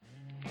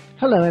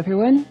Hello,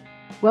 everyone.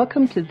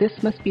 Welcome to This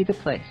Must Be the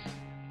Place,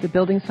 the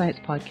Building Science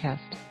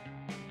Podcast.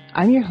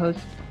 I'm your host,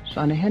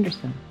 Shauna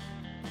Henderson.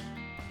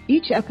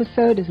 Each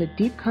episode is a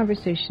deep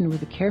conversation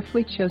with a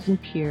carefully chosen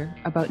peer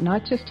about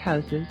not just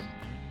houses,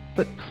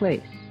 but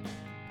place.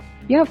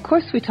 Yeah, of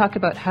course we talk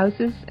about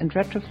houses and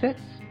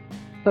retrofits,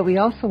 but we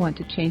also want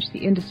to change the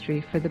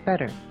industry for the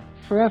better,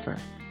 forever.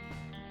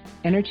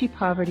 Energy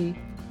poverty,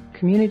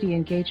 community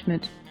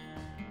engagement,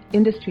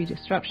 industry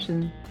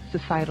disruption,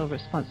 societal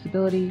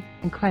responsibility,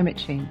 and climate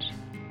change.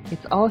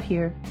 It's all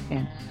here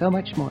and so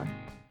much more.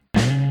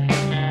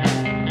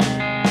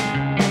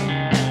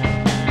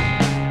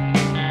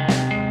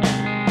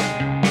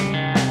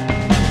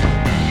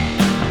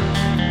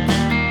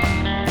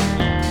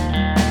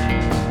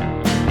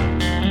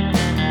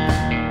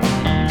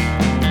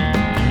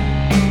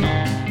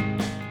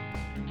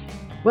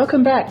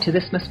 Welcome back to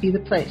This Must Be the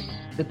Place,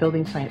 the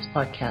Building Science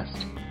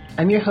Podcast.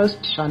 I'm your host,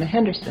 Shauna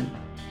Henderson.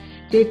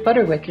 Dave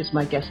Butterwick is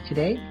my guest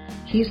today.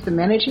 He's the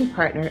managing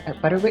partner at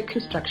Butterwick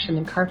Construction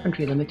and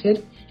Carpentry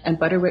Limited and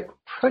Butterwick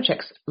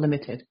Projects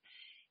Limited.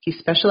 He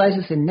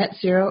specializes in net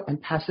zero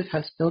and passive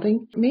house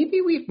building.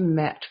 Maybe we've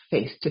met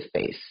face to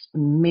face,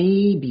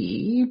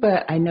 maybe,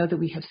 but I know that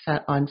we have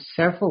sat on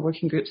several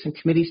working groups and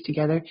committees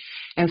together,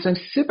 and so I'm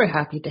super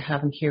happy to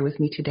have him here with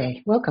me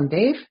today. Welcome,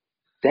 Dave.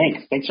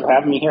 Thanks for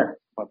having me here.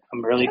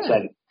 I'm really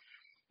excited.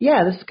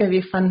 Yeah, this is going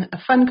to be a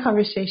fun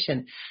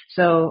conversation.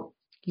 So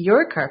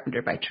you're a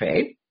carpenter by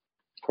trade.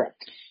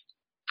 Correct.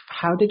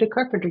 How did a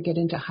carpenter get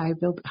into high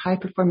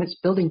performance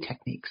building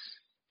techniques?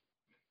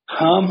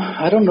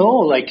 I don't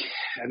know. It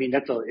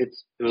was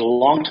a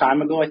long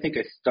time ago. I think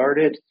I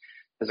started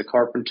as a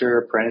carpenter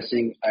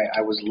apprenticing.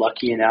 I was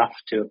lucky enough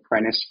to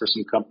apprentice for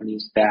some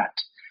companies that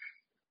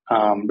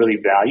really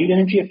valued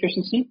energy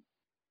efficiency.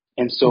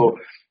 And so,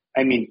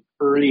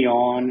 early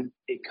on,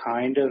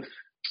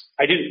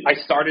 I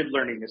started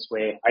learning this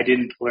way. I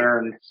didn't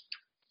learn,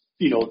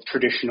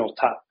 traditional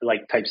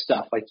type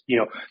stuff.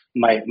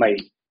 My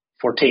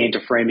forte into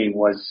framing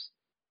was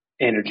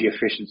energy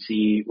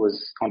efficiency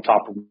was on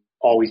top of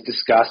always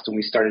discussed when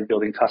we started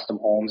building custom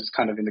homes,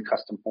 kind of in the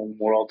custom home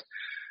world.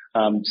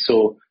 And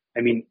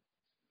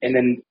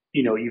then,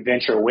 you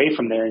venture away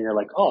from there and you're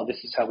like, oh,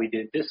 this is how we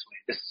did it this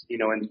way.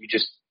 And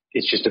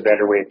it's just a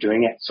better way of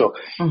doing it. So,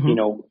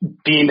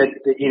 being that,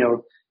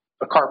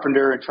 a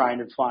carpenter and trying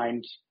to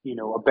find,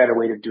 a better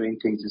way of doing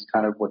things is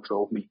kind of what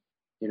drove me,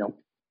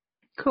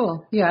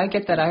 Cool. Yeah, I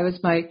get that. I was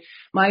my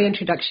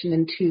introduction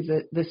into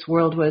this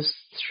world was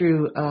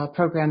through a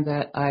program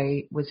that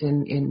I was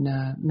in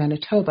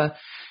Manitoba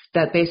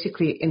that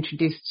basically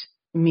introduced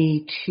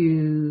me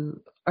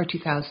to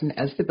R2000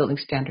 as the building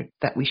standard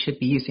that we should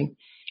be using.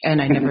 And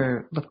I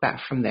never looked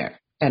back from there.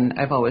 And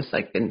I've always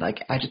been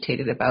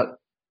agitated about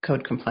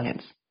code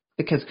compliance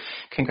because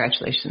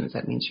congratulations,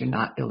 that means you're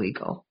not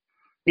illegal.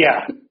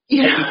 Yeah.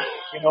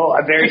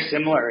 Very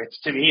similar.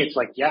 To me, it's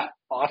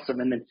awesome.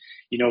 And then,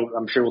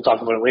 I'm sure we'll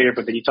talk about it later,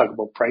 but then you talk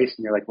about price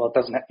and you're like, well, it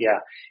doesn't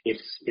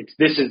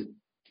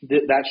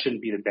that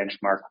shouldn't be the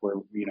benchmark where,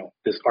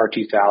 this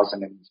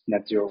R2000 and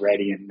net zero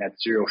ready and net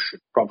zero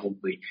should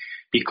probably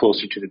be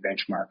closer to the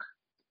benchmark.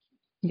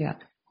 Yeah.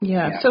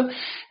 So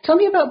tell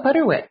me about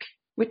Butterwick.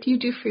 What do you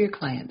do for your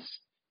clients?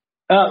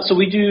 So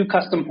we do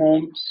custom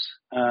homes,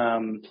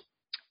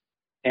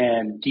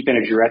 and deep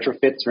energy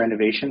retrofits,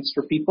 renovations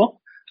for people.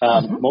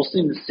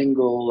 Mostly in the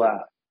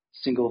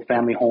single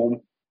family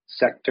home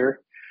sector,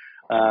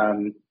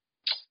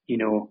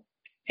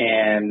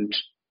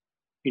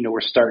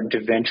 we're starting to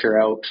venture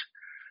out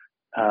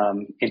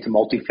into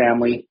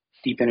multifamily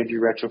deep energy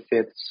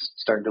retrofits,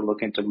 starting to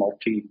look into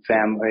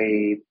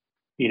multifamily,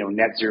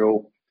 net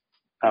zero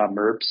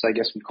MERPs, I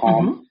guess we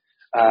call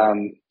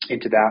them,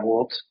 into that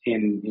world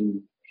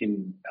in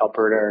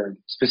Alberta,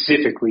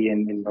 specifically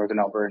in Northern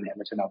Alberta and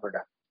Edmonton,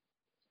 Alberta.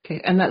 Okay,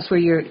 and that's where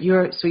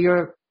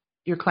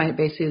your client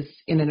base is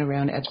in and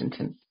around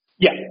Edmonton.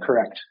 Yeah,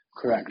 correct.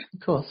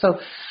 Cool. So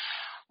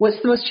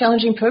what's the most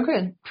challenging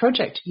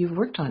project you've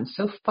worked on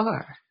so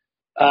far?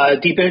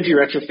 Deep energy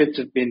retrofits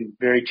have been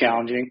very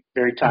challenging,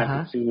 very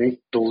time consuming.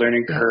 The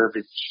learning curve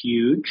is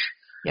huge.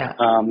 Yeah.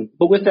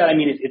 But with that,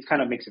 it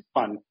kind of makes it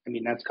fun.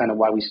 That's kind of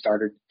why we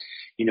started,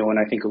 and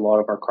I think a lot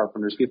of our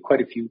carpenters, we have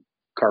quite a few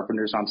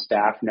carpenters on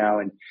staff now,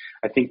 and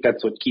I think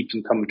that's what keeps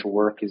them coming to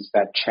work is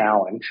that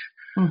challenge.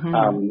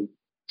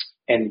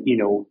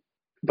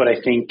 But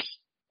I think,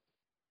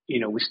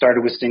 we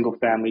started with single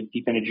family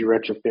deep energy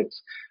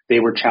retrofits. They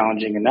were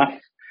challenging enough,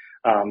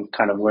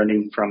 kind of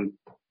learning from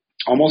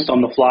almost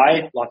on the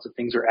fly. Lots of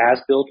things are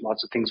as built,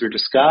 lots of things are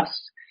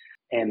discussed.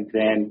 And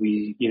then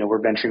we're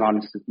venturing on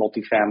into the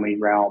multifamily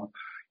realm.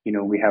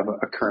 We have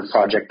a current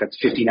project that's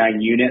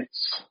 59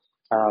 units,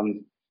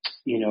 and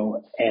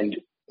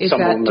is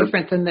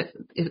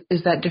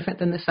that different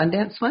than the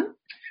Sundance one?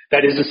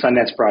 That is a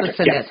Sundance project.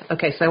 Sundance. Yeah.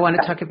 Okay, so I want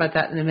to talk about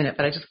that in a minute,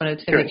 but I just wanted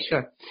to make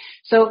sure.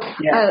 So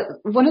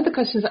one of the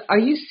questions, are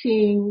you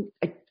seeing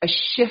a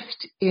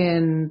shift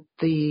in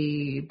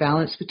the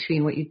balance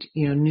between what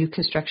new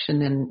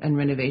construction and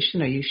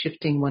renovation? Are you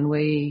shifting one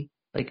way,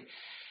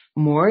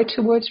 more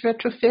towards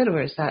retrofit,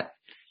 or is that?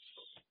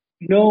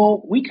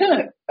 No, we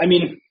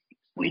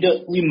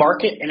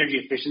market energy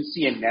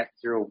efficiency and net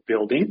zero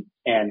building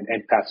and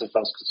passive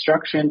house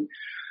construction.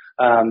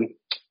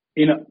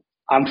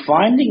 I'm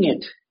finding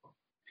it,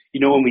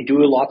 when we do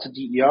lots of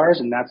DERs,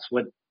 and that's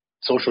what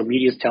social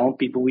media is telling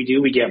people we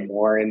do, we get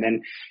more. And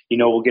then,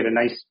 we'll get a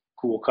nice,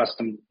 cool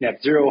custom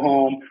net zero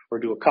home or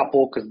do a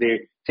couple because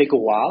they take a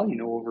while,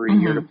 over a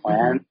year to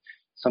plan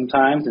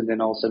sometimes. And then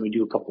all of a sudden we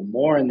do a couple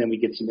more and then we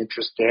get some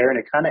interest there, and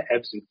it kind of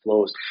ebbs and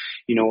flows.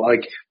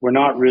 We're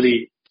not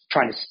really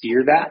trying to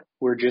steer that.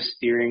 We're just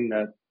steering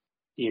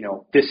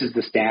this is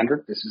the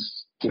standard. This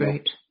is,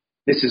 right.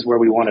 This is where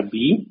we want to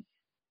be.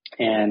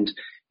 And,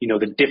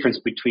 the difference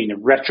between a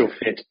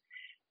retrofit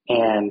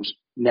and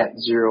net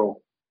zero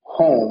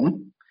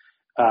home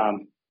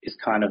is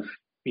kind of,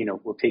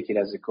 we'll take it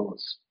as it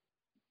goes,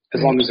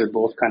 as long as they're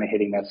both kind of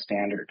hitting that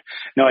standard.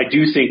 Now, I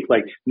do think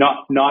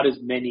not as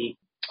many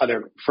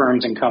other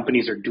firms and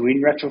companies are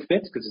doing retrofits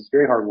because it's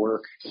very hard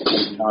work.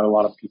 Not a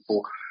lot of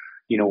people,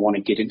 want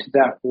to get into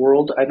that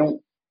world. I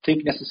don't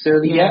think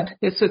necessarily yet.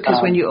 It's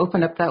because when you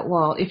open up that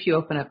wall,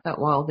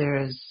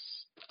 there's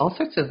all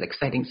sorts of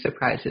exciting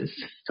surprises.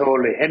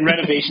 Totally. And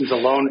renovations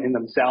alone in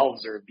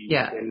themselves are beautiful.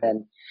 Yeah. And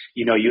then,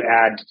 you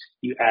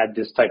add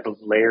this type of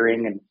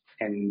layering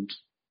and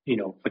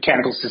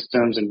mechanical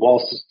systems and wall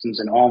systems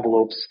and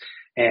envelopes,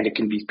 and it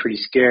can be pretty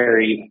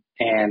scary.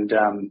 And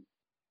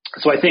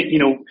so I think,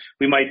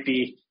 we might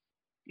be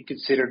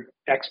considered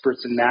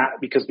experts in that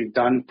because we've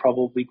done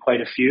probably quite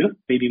a few,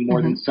 maybe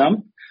more than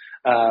some.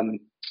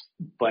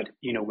 But,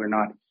 we're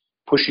not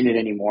pushing it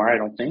anymore, I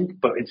don't think.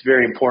 But it's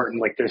very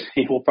important.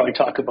 We'll probably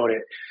talk about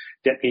it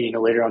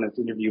later on in this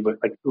interview, but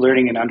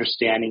learning and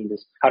understanding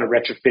this, how to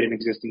retrofit an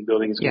existing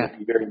building is going to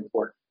be very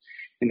important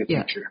in the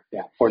future.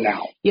 Yeah. For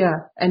now. Yeah.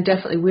 And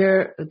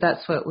definitely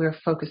that's what we're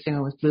focusing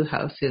on with Blue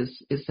House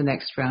is the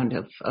next round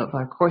of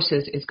our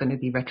courses is going to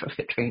be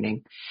retrofit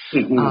training.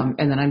 And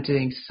then I'm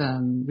doing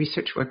some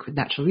research work with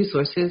Natural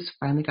Resources.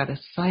 Finally got a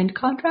signed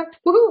contract.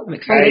 Woohoo! I'm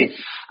excited.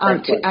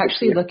 To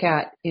actually look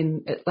at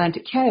in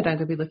Atlantic Canada, I'm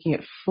going to be looking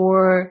at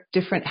 4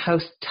 different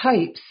house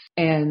types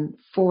and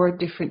 4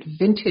 different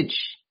vintage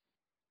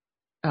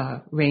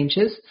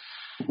ranges.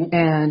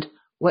 And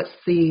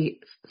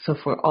so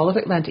for all of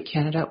Atlantic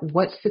Canada,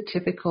 what's the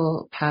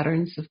typical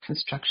patterns of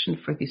construction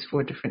for these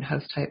 4 different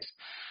house types?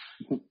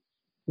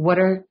 What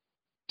are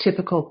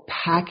typical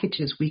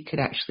packages we could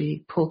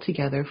actually pull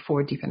together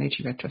for deep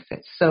energy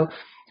retrofits? So,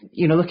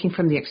 looking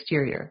from the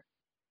exterior.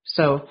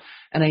 So,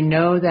 and I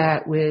know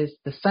that with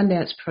the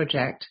Sundance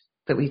project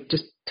that we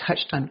just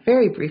touched on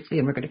very briefly,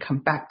 and we're going to come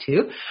back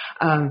to,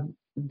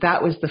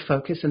 that was the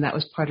focus, and that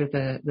was part of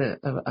a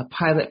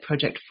pilot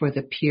project for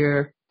the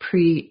PEER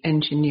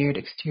pre-engineered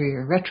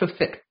exterior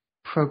retrofit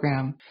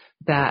program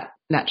that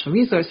Natural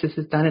Resources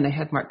has done. And I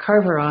had Mark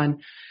Carver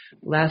on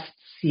last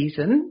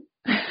season.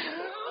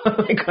 Oh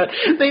my God,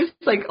 there's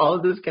all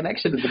of those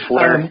connections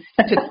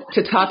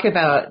to talk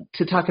about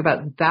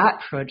that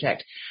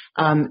project.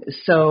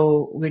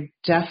 So we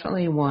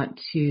definitely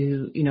want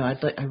to,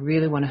 I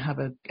really want to have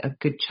a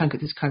good chunk of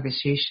this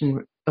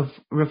conversation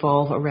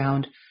revolve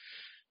around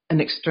an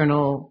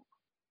external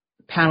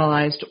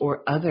panelized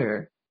or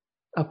other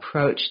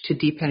approach to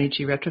deep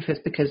energy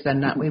retrofits, because then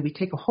that way we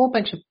take a whole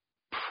bunch of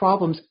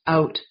problems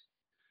out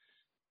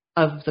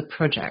of the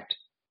project,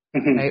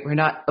 right? We're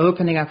not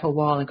opening up a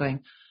wall and going,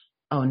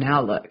 oh,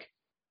 now look,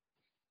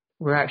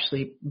 we're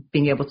actually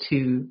being able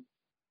to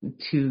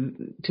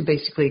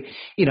basically,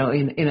 in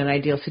an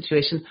ideal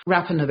situation,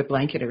 wrap another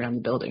blanket around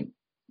the building.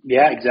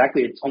 Yeah,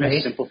 exactly. It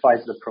almost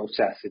simplifies the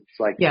process. It's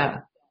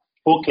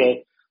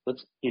okay,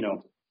 let's,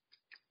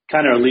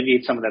 kind of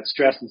alleviate some of that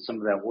stress and some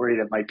of that worry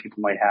that people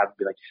might have.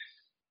 Be like,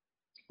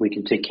 we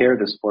can take care of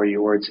this for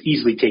you, or it's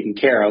easily taken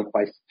care of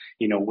by,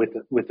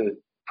 with a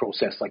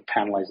process like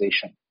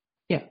panelization.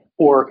 Yeah.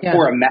 Or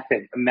a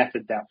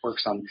method that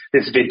works on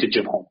this vintage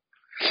of home.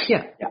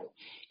 Yeah.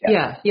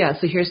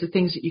 So here's the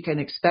things that you can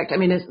expect. I've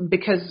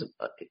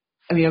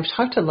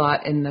talked a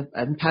lot in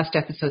past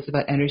episodes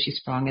about Energy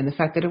Sprong and the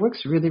fact that it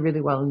works really, really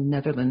well in the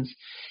Netherlands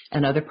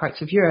and other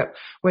parts of Europe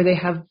where they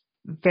have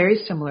very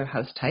similar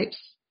house types.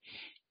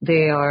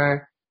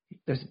 There's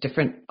a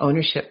different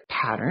ownership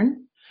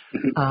pattern,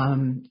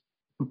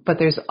 but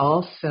there's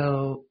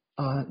also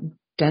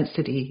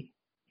density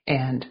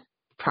and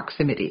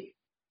proximity.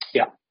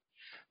 Yeah.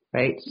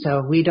 Right.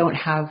 So we don't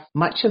have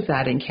much of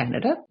that in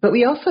Canada, but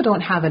we also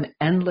don't have an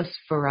endless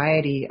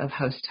variety of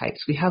house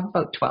types. We have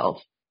about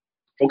 12.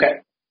 Okay.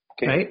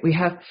 Right. We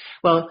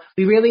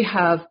really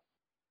have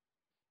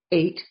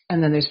 8,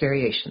 and then there's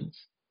variations.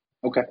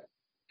 Okay.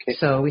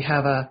 So we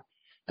have a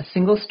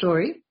single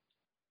story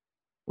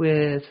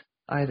with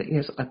either,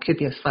 it could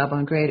be a slab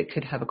on grade, it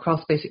could have a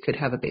crawl space, it could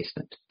have a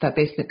basement. That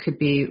basement could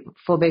be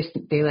full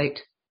basement,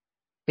 daylight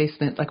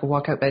basement, like a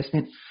walkout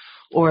basement,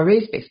 or a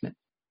raised basement.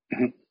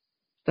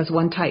 That's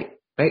one type,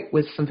 right,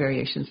 with some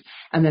variations.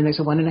 And then there's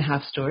a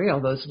 1.5 story,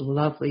 all those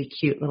lovely,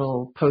 cute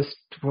little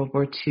post-World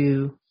War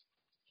II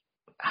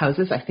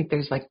houses. I think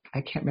there's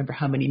I can't remember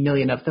how many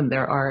million of them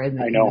there are in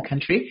the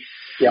country.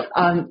 Yeah.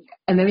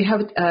 And then we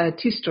have a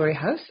 2-story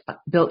house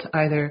built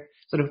either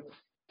sort of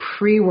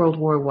pre-World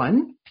War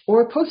One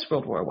or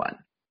post-World War One.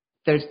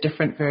 There's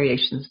different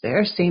variations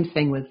there. Same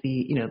thing with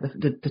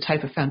the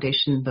type of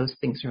foundation those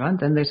things are on.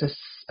 Then there's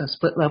a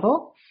split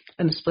level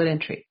and a split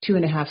entry,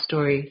 2.5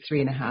 story,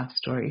 3.5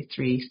 story,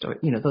 3 story.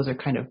 Those are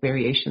kind of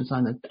variations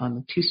on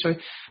the 2-story.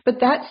 But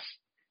that's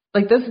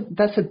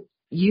a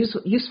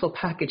useful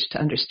package to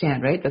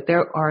understand, right? That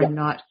there are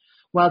not,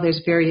 while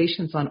there's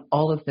variations on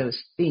all of those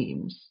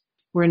themes,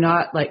 we're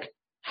not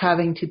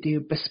having to do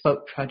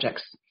bespoke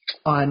projects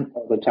on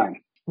all the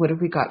time. What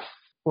have we got?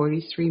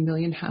 43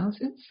 million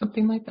houses,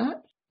 something like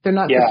that. They're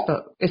not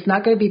bespoke. It's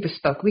not going to be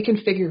bespoke. We can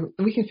figure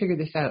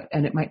this out,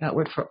 and it might not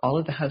work for all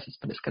of the houses,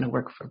 but it's going to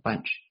work for a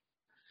bunch.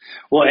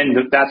 Well, and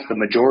that's the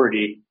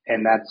majority,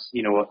 and that's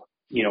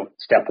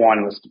step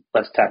one.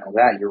 Let's tackle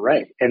that. You're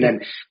right. And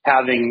then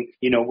having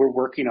we're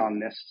working on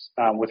this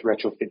with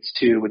retrofits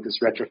too, with this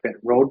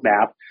retrofit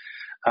roadmap.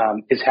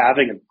 Is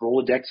having a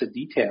Rolodex of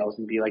details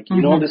and be like,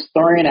 this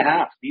story and a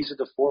half. These are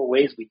the 4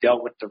 ways we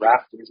dealt with the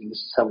rafters, and this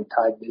is how we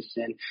tied this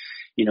in.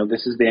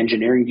 This is the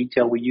engineering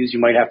detail we use. You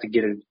might have to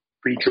get it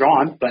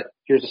redrawn, but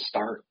here's a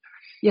start.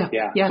 Yeah.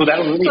 So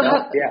that'll really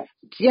help.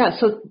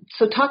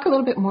 So talk a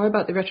little bit more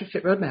about the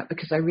retrofit roadmap,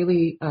 because I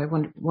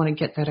want to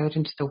get that out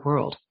into the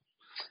world.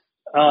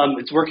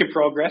 It's work in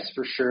progress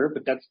for sure,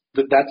 but that's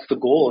the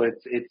goal.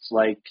 It's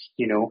a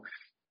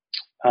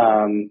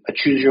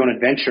choose your own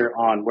adventure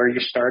on where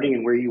you're starting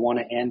and where you want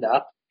to end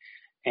up.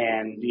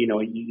 And,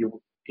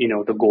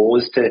 the goal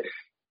is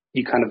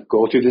you kind of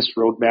go through this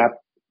roadmap,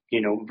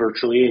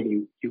 virtually,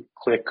 and you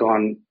click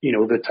on,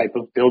 the type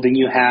of building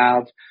you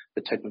have,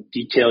 the type of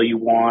detail you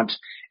want,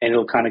 and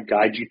it'll kind of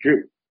guide you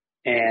through.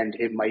 And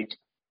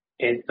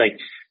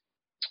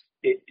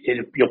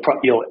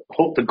you'll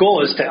hope the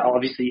goal is to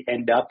obviously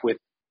end up with,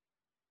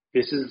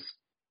 this is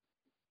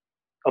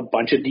a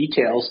bunch of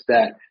details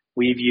that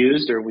we've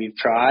used or we've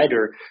tried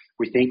or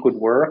we think would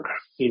work,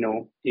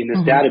 in this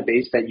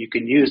database that you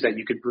can use, that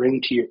you could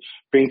bring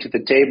to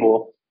the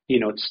table,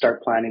 to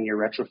start planning your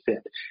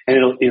retrofit.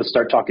 And it'll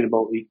start talking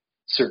about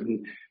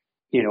certain,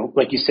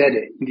 like you said,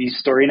 these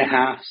story and a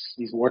halves,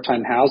 these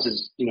wartime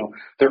houses,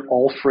 they're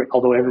all free,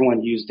 although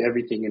everyone used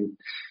everything, and,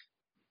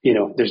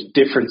 there's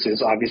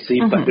differences obviously,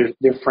 but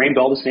they're framed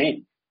all the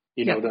same.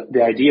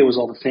 The idea was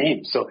all the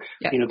same. So,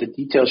 the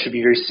details should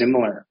be very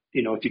similar,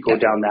 if you go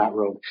down that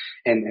road.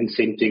 And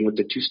same thing with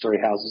the 2-story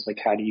houses, like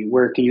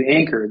where can you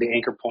anchor the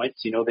anchor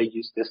points? They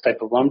use this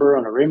type of lumber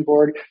on a rim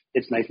board.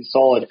 It's nice and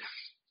solid.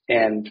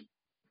 And,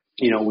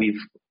 we've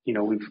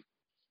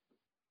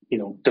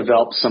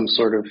developed some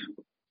sort of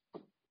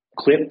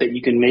clip that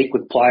you can make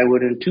with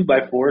plywood and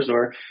 2x4s,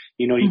 or,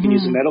 you can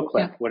use a metal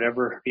clip,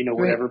 whatever,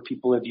 whatever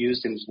people have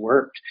used and has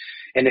worked.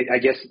 And I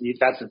guess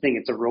that's the thing.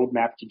 It's a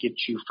roadmap to get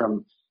you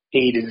from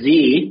A to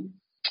Z.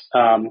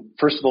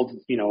 First of all,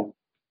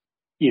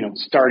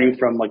 starting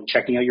from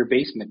checking out your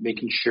basement,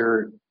 making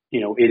sure,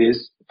 it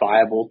is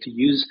viable to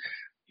use,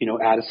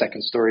 add a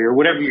second story or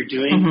whatever you're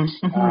doing.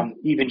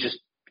 Even just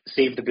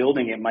save the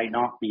building. It might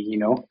not be,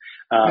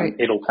 Right.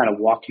 It'll kind of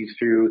walk you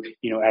through,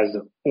 as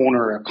an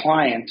owner or a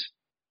client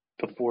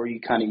before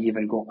you kind of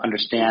even go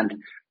understand,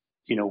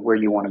 where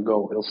you want to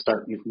go. It'll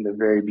start you from the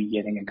very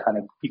beginning and kind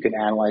of, you can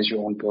analyze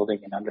your own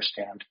building and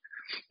understand,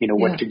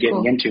 what you're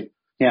getting into.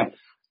 Yeah.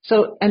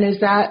 So, and is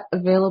that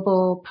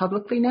available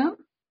publicly now?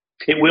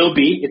 It will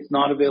be. It's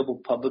not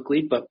available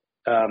publicly, but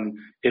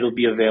it'll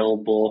be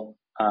available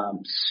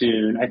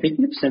soon. I think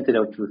we've sent it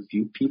out to a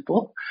few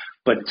people,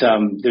 but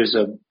there's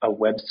a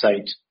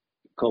website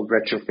called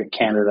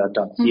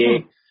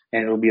retrofitcanada.ca,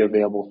 and it'll be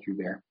available through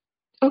there.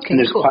 Okay, and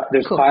there's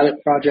cool.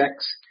 pilot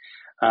projects,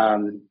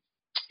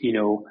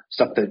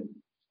 stuff that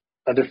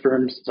other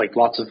firms, like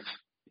lots of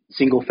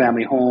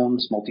single-family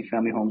homes,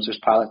 multi-family homes, there's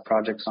pilot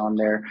projects on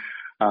there.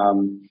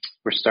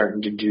 We're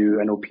starting to do,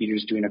 I know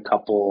Peter's doing a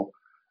couple,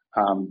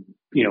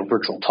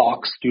 virtual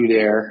talks through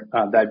there.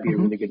 That'd be a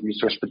really good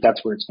resource, but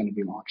that's where it's going to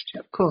be launched.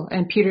 Yep. Cool.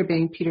 And Peter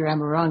being Peter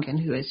Amarangan,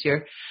 who is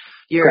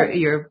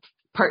your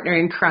partner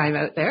in crime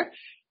out there.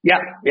 Yeah.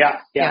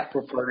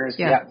 We're partners.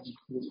 Yeah.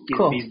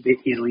 Cool.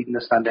 He's leading the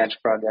Sundance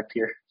project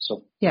here.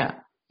 So. Yeah.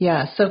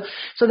 So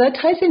that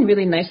ties in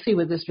really nicely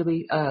with this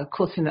really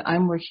cool thing that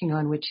I'm working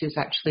on, which is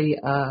actually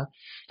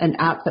an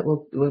app that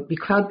will be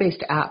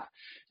cloud-based app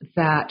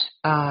that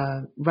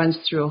runs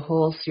through a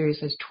whole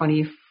series of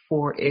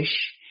 24-ish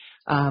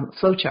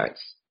flowcharts.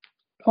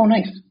 Oh,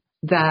 nice.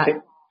 That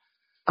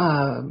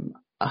a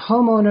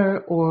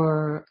homeowner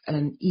or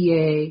an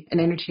EA,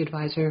 an energy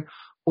advisor,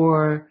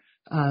 or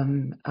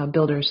a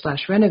builder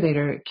 /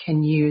 renovator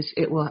can use.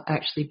 It will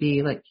actually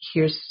be like,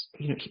 here's,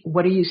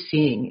 what are you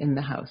seeing in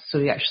the house? So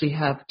you actually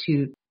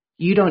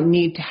you don't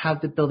need to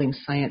have the building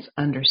science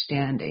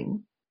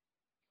understanding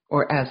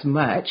or as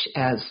much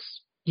as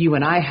you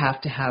and I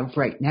have to have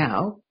right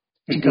now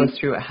to go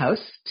through a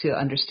house to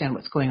understand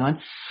what's going on.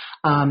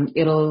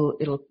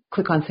 It'll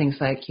click on things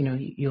like,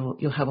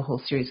 you'll have a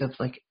whole series of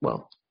like,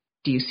 well,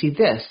 do you see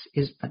this?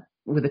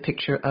 with a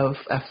picture of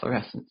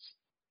efflorescence,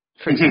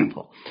 for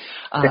example.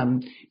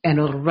 And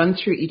it'll run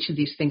through each of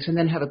these things and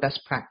then have a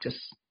best practice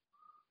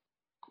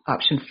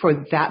option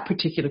for that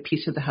particular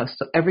piece of the house.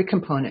 So every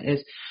component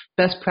is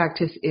best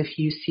practice. If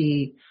you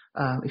see,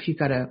 if you've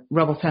got a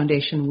rubble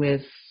foundation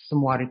with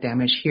some water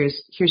damage,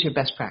 here's your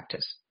best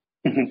practice.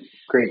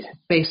 Great.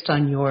 Based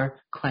on your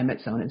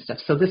climate zone and stuff.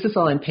 So this is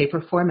all in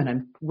paper form, and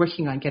I'm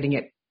working on getting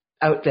it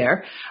out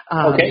there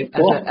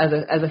cool.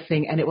 as a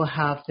thing, and it will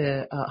have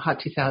the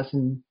HOT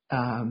 2000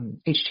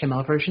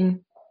 HTML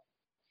version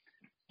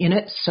in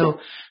it. So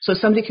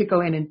somebody could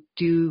go in and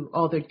do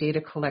all their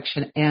data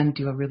collection and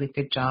do a really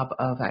good job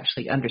of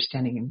actually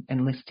understanding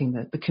and listing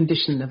the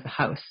condition of the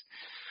house,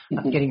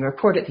 getting a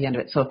report at the end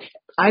of it. So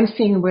I'm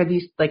seeing where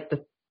these, like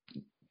the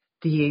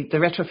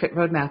retrofit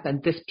roadmap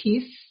and this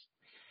piece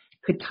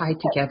could tie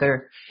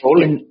together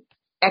in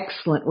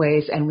excellent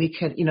ways, and we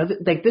could,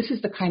 like this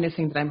is the kind of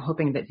thing that I'm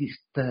hoping that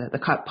the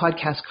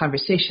podcast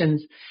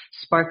conversations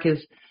spark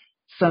is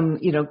some,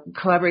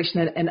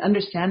 collaboration and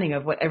understanding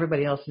of what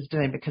everybody else is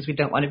doing, because we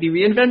don't want to be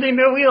reinventing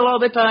the wheel all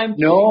the time.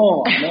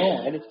 No,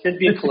 and it should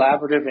be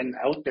collaborative and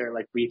out there.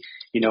 Like we've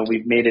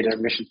made it our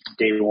mission from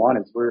day one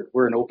is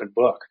we're an open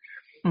book.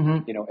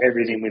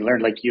 Everything we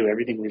learn, like you,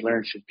 everything we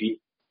learn should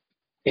be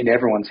in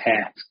everyone's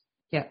hands.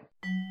 Yeah.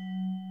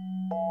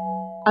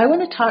 I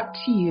want to talk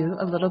to you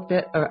a little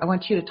bit, or I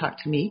want you to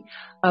talk to me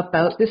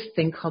about this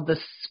thing called the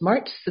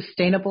Smart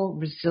Sustainable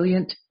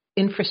Resilient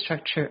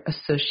Infrastructure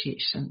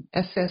Association,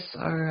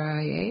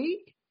 SSRIA.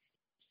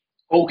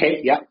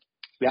 Okay, yeah.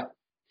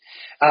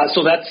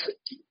 So that's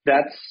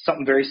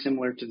something very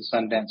similar to the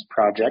Sundance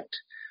Project.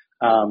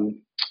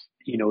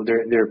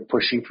 They're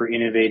pushing for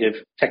innovative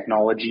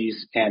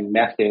technologies and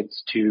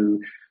methods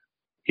to,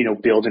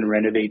 build and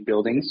renovate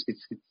buildings.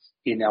 It's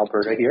in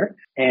Alberta here.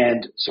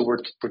 And so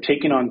we're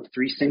taking on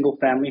 3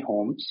 single-family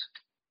homes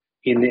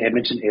in the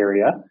Edmonton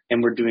area,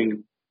 and we're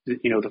doing,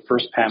 the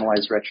first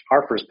panelized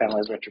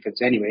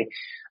retrofits anyway,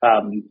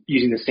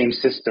 using the same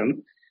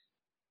system,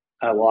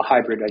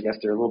 hybrid, I guess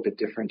they're a little bit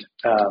different,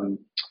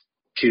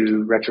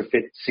 to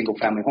retrofit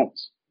single-family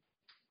homes.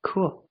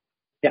 Cool.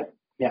 Yeah.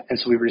 And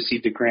so we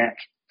received a grant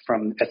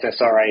from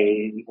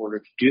SSRIA in order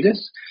to do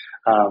this.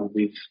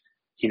 We've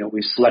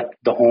selected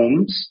the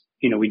homes.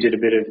 We did a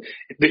bit of,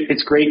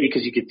 it's great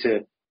because you get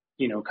to,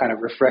 kind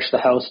of refresh the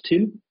house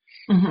too.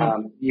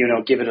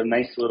 Give it a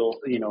nice little,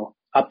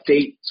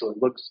 update. So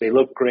they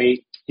look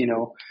great,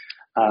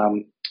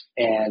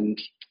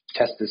 and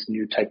test this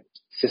new type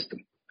system,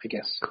 I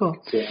guess. Cool.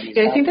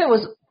 Yeah, I think that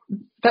was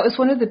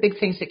one of the big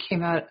things that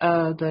came out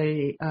of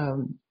the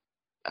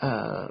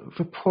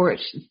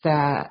report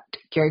that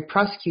Gary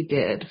Prosky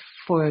did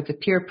for the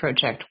Peer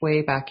Project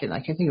way back in,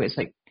 I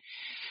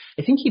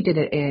think he did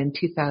it in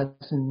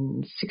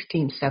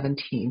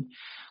 2016-17,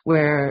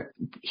 where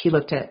he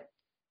looked at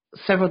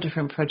several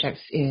different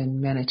projects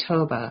in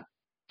Manitoba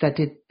that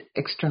did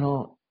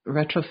external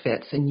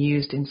retrofits and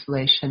used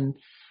insulation,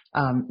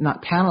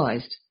 not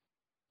panelized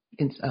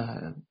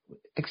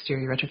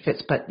exterior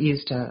retrofits, but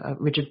used a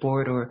rigid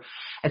board, or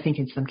I think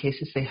in some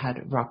cases they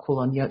had rock wool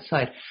on the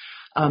outside.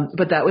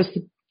 But that was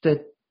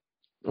the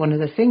one of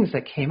the things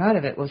that came out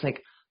of it was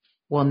like,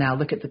 well, now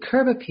look at the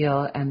curb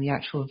appeal, and the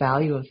actual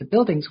value of the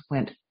buildings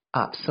went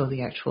up. So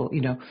the actual,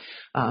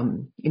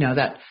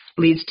 that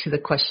leads to the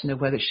question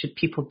of whether should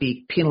people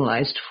be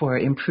penalized for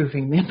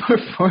improving the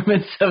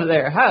performance of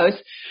their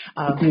house.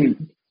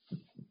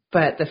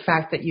 But the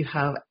fact that you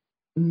have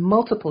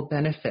multiple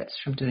benefits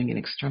from doing an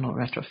external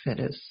retrofit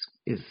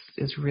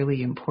is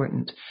really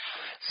important.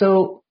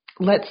 So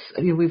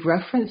we've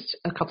referenced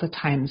a couple of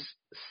times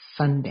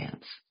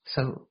Sundance.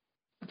 So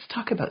let's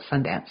talk about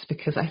Sundance,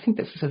 because I think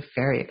this is a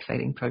very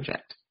exciting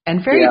project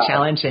and very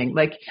challenging.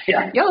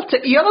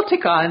 Y'all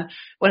took on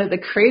one of the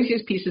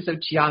craziest pieces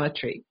of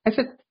geometry. I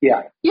said,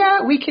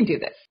 we can do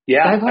this.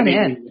 Yeah. Dive on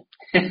in.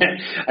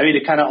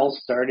 It kind of all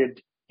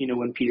started,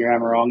 when Peter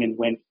Amarong and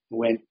went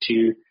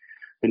to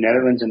the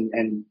Netherlands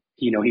and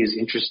he was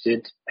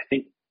interested.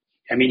 He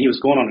was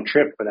going on a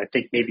trip, but I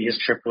think maybe his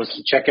trip was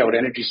to check out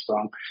Energy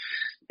Strong,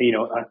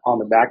 on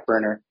the back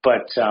burner.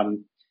 But,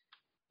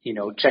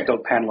 check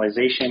out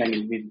panelization.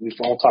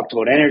 We've all talked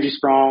about Energy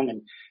Strong,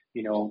 and,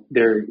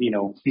 they're,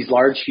 these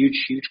large,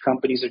 huge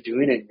companies are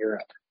doing it in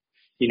Europe.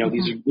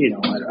 These are,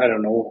 I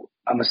don't know,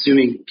 I'm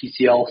assuming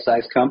PCL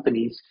size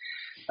companies,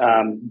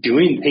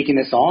 taking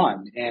this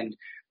on. And,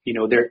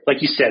 they're,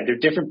 like you said, they're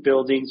different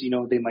buildings,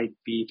 they might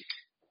be,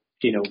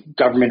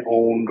 government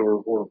owned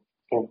or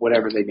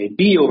whatever they may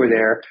be over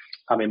there.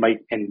 And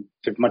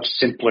they're much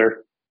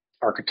simpler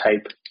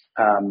archetype.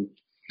 And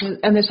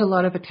there's a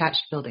lot of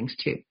attached buildings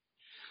too.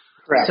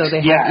 Correct. So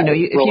they have,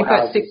 if you've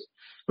got 6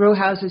 row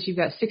houses, you've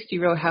got 60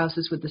 row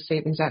houses with the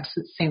same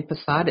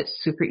facade. It's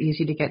super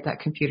easy to get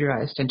that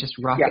computerized and just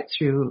rock it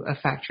through a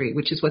factory,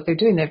 which is what they're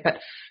doing. They've got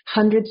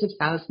hundreds of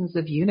thousands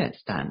of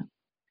units done.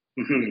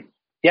 Mm-hmm.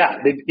 Yeah.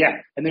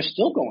 And they're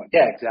still going.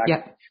 Yeah, exactly.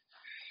 Yeah.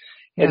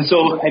 And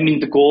so,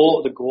 the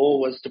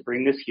goal was to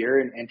bring this here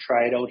and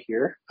try it out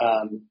here,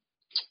 and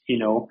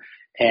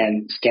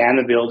scan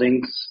the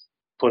buildings,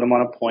 put them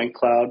on a point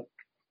cloud,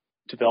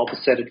 develop a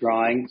set of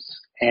drawings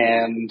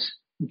and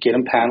get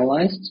them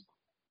panelized,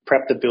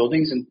 prep the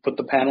buildings and put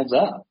the panels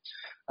up.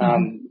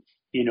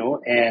 You know,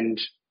 and,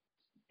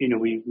 you know,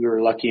 we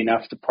were lucky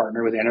enough to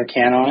partner with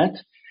Enercan on it.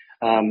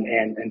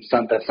 And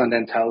the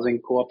Sundance Housing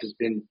Co-op has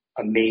been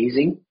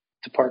amazing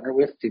to partner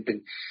with. They've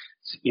been,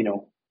 you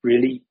know,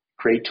 really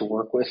great to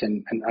work with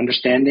and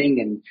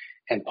understanding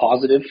and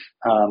positive.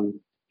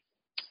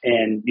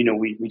 And, you know,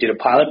 we did a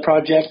pilot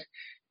project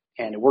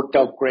and it worked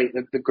out great.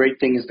 The great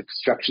thing is the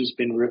construction's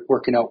been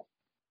working out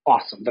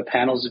awesome. The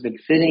panels have been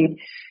fitting,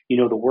 you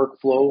know, the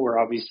workflow. We're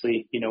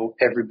obviously, you know,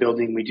 every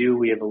building we do,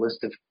 we have a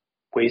list of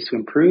ways to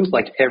improve,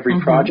 like every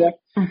project.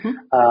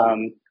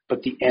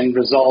 But the end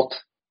result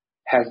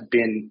has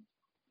been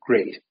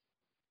great.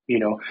 You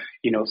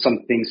know, some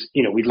things,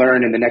 you know, we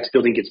learn and the next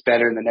building gets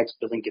better and the next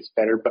building gets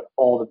better, but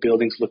all the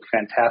buildings look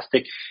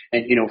fantastic.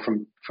 And, you know,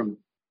 from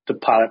the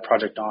pilot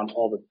project on,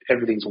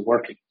 everything's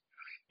working.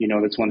 You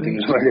know, that's one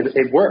thing.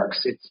 It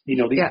works. It's, you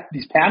know,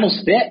 these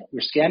panels fit.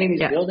 We're scanning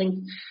these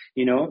buildings,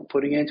 you know,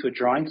 putting it into a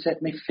drawing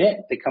set and they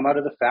fit. They come out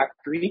of the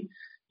factory,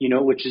 you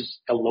know, which is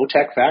a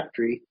low-tech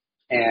factory.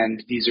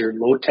 And these are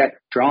low-tech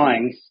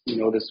drawings, you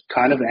know, this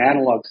kind of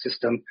analog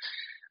system.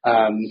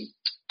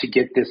 To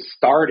get this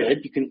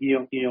started,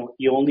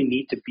 you only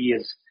need to be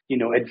as, you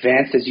know,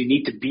 advanced as you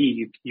need to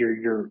be.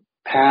 Your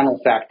panel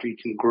factory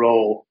can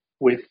grow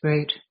with,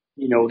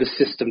 you know, the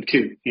system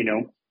too, you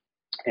know.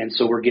 And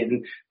so we're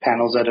getting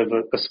panels out of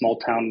a small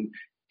town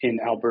in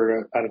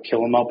Alberta, out of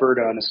Killam,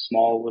 Alberta, on a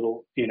small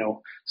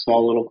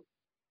little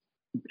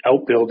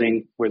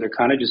outbuilding where they're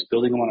kind of just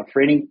building them on a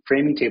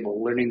framing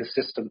table, learning the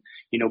system,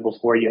 you know,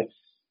 before you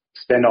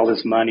spend all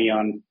this money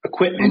on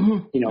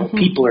equipment, you know,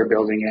 people are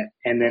building it.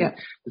 And then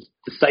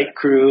the site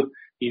crew,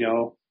 you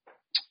know,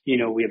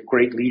 we have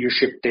great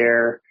leadership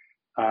there.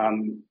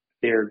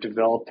 They're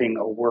developing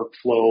a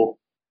workflow,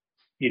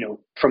 you know,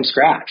 from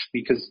scratch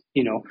because,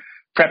 you know,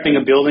 prepping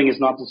a building is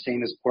not the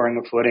same as pouring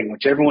a footing,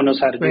 which everyone knows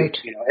how to do.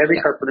 You know,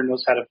 every carpenter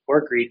knows how to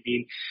pour grade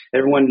beam.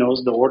 Everyone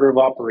knows the order of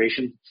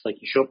operations. It's like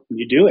you show up and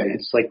you do it.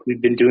 It's like we've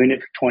been doing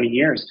it for 20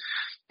 years.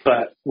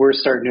 But we're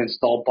starting to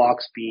install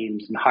box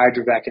beams and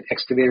hydrovac and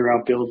excavate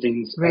around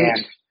buildings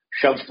and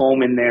shove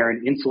foam in there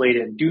and insulate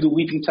it and do the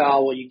weeping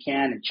tile while you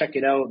can and check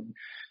it out and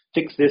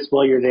fix this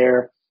while you're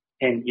there.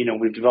 And, you know,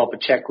 we've developed a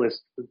checklist.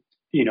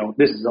 You know,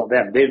 this is all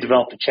them. They've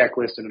developed a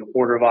checklist and an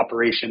order of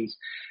operations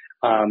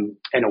and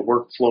a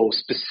workflow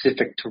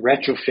specific to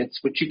retrofits,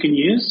 which you can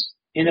use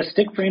in a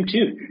stick frame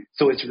too.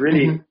 So it's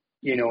really,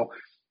 you know,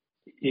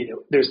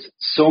 there's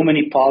so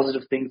many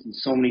positive things and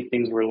so many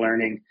things we're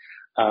learning.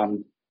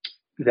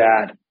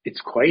 That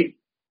it's quite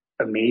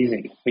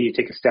amazing when you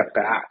take a step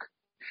back.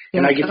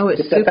 And I get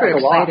to step back a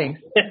lot.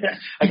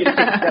 I get to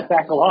take a step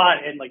back a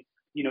lot and like,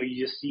 you know,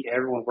 you just see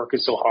everyone working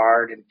so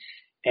hard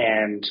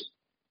and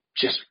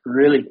just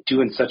really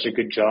doing such a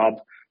good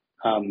job.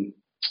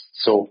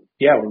 So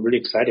yeah, we're really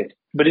excited,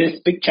 but it's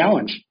a big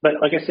challenge.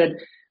 But like I said,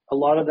 a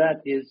lot of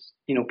that is,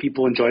 you know,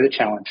 people enjoy the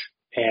challenge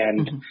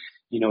and,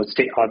 you know,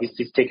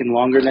 obviously it's taken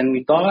longer than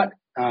we thought.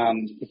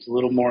 It's a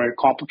little more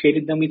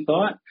complicated than we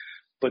thought.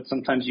 But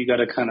sometimes you got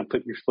to kind of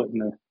put your foot in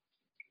the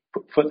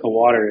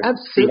water and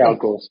see how it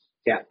goes.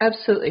 Yeah,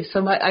 absolutely.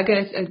 So I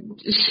got to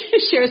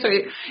share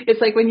something.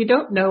 It's like when you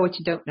don't know what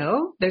you don't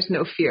know, there's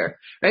no fear,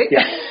 right?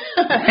 Yeah.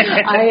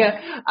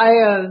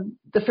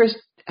 The first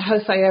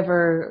house I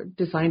ever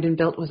designed and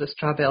built was a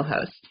straw bale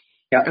house.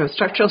 Yeah. A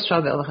structural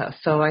straw bale house.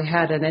 So I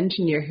had an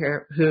engineer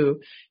here who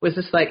was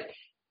just like,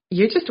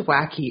 you're just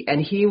wacky.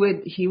 And he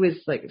was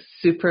like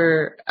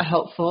super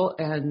helpful.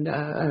 And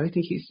I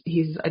think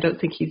I don't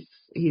think he's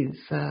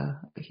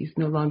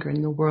no longer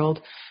in the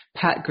world.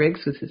 Pat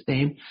Griggs was his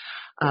name.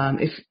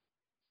 If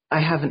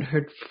I haven't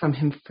heard from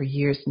him for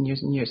years and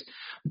years and years,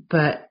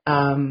 but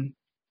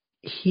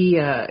he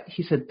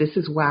said, this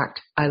is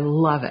whacked. I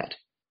love it.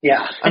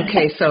 Yeah.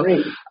 Okay. So,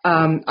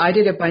 I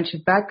did a bunch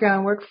of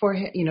background work for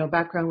him, you know,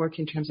 background work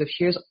in terms of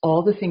here's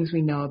all the things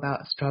we know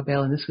about straw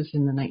bale. And this was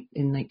in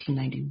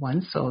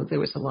 1991. So there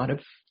was a lot of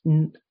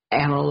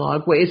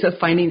analog ways of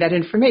finding that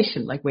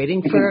information, like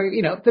waiting for,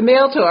 you know, the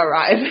mail to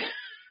arrive,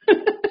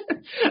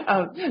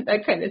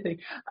 that kind of thing.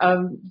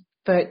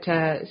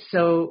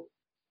 So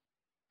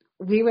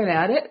we went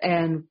at it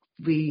and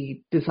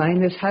we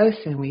designed this house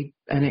and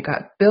it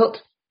got built.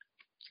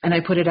 And I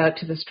put it out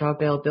to the straw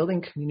bale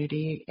building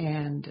community,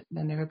 and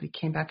then everybody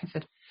came back and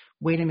said,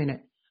 wait a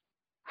minute,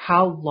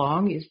 how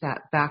long is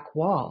that back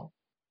wall,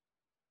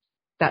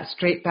 that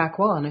straight back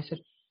wall? And I said,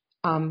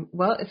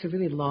 well, it's a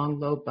really long,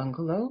 low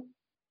bungalow,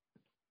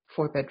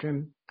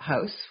 4-bedroom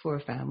house for a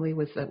family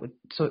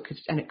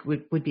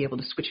it would be able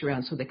to switch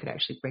around so they could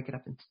actually break it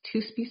up into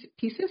 2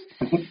 pieces.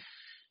 And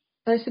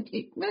I said,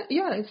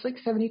 yeah, it's like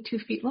 72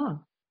 feet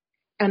long.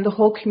 And the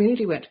whole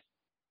community went,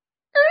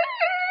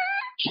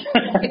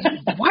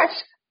 what?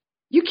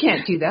 You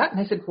can't do that. And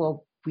I said,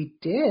 well, we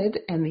did.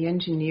 And the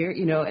engineer,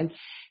 you know, and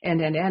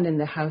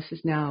the house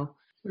is now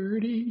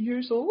 30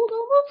 years old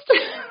almost.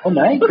 Oh,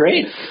 nice.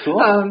 Great. Cool.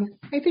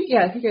 I think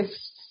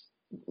it's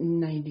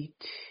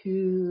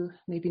 92,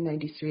 maybe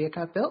 93 it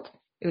got built.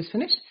 It was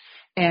finished.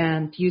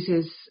 and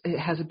it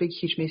has a big,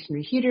 huge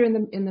masonry heater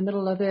in the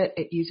middle of it.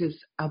 It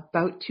uses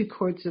about 2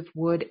 cords of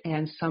wood,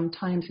 and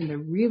sometimes in the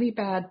really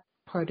bad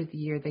part of the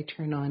year, they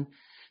turn on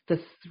the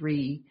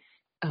 3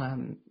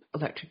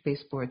 electric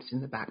baseboards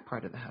in the back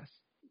part of the house.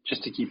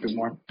 Just to keep it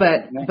warm.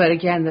 But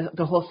again,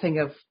 the whole thing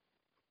of,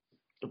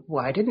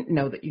 well, I didn't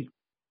know that you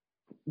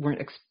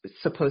weren't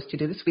supposed to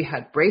do this. We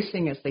had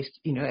bracing as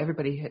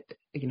everybody had,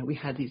 we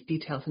had these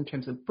details in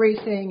terms of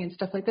bracing and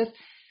stuff like this,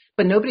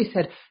 but nobody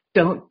said,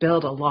 don't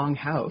build a long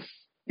house.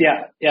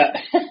 Yeah.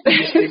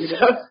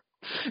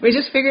 We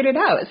just figured it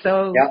out.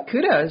 So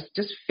kudos,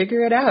 just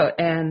figure it out.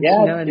 And,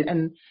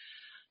 and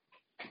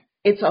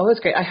it's always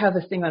great. I have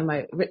this thing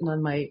written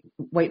on my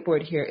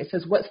whiteboard here. It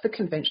says, what's the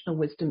conventional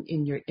wisdom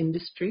in your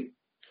industry?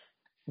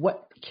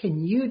 What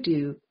can you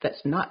do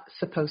that's not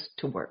supposed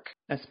to work?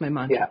 That's my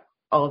mantra. Yeah.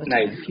 All the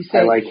time. Nice.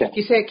 I like it.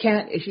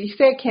 If you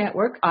say it can't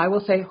work, I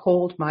will say,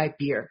 hold my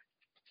beer.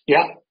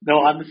 Yeah,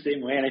 no, I'm the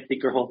same way. And I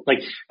think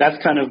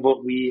that's kind of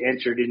what we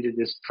entered into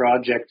this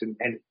project and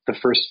the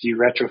first few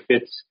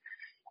retrofits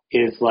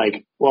is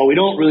like, well, we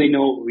don't really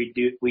know what we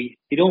do. We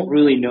don't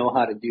really know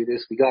how to do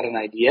this. We got an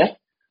idea,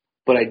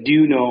 but I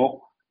do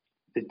know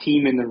the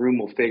team in the room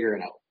will figure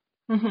it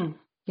out. Mm-hmm.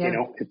 Yeah.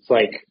 It's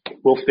like,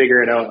 we'll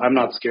figure it out. I'm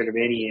not scared of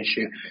any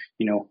issue.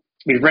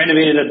 We've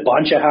renovated a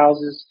bunch of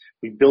houses.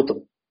 We've built a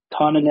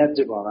ton of net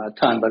zero, well, not a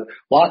ton, but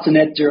lots of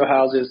net zero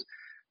houses,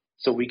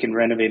 so we can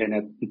renovate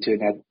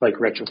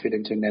retrofit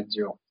into net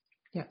zero.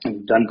 Yeah, and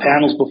we've done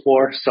panels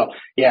before, so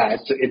yeah,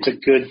 it's a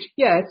good.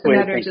 Yeah, it's a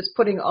matter of just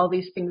putting all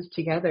these things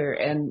together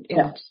and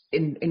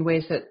in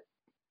ways that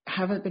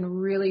haven't been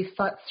really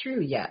thought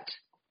through yet.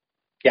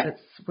 Yeah,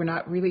 we're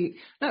not really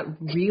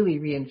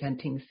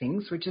reinventing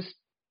things. We're just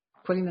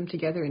putting them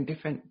together in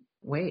different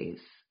ways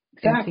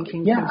and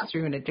thinking things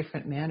through in a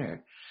different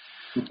manner.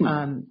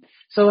 Mm-hmm.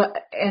 So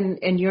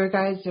your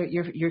guys,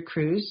 your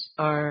crews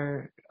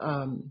are,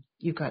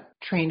 you've got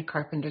trained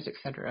carpenters,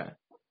 etc.,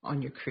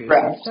 on your crews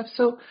and stuff.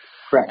 So,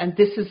 correct. And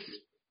this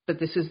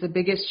is the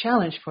biggest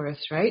challenge for us,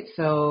 right?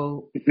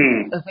 So,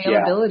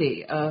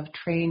 availability of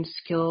trained,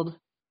 skilled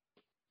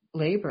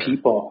labor.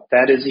 People,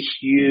 that is a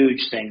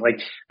huge thing. Like,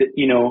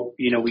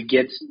 we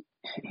get,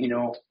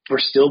 we're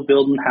still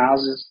building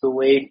houses the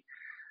way.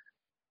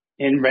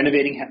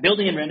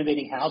 Building and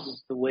renovating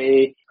houses the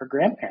way our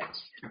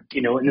grandparents,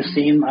 and the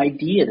same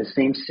idea, the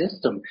same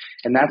system.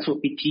 And that's what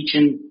we teach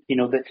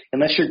that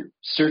unless you're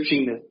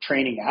searching the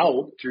training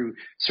out through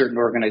certain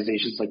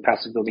organizations like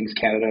Passive Buildings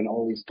Canada and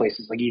all these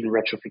places, like even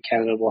Retrofit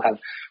Canada will have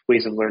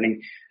ways of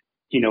learning,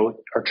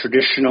 our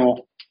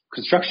traditional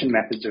construction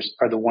methods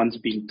are the ones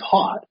being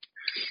taught,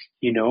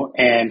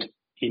 and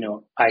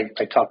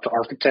I talk to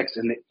architects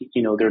and,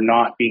 they're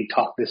not being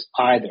taught this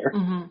either,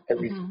 at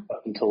least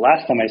until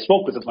last time I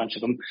spoke with a bunch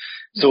of them.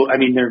 So, I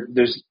mean,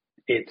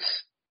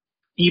 it's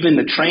even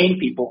the trained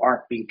people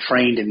aren't being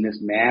trained in this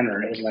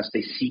manner unless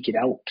they seek it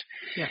out.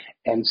 Yeah.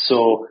 And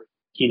so,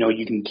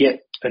 you can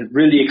get a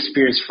really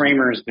experienced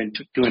framer has been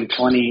doing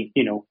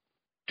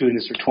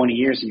this for 20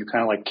 years and you're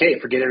kind of like, okay,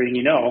 forget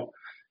everything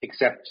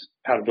except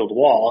how to build a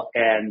wall.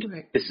 And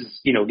this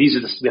is, we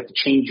have to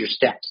change your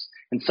steps.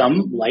 And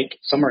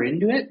some are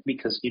into it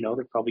because,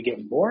 they're probably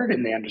getting bored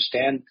and they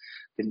understand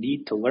the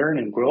need to learn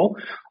and grow,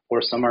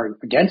 or some are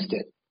against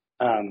it.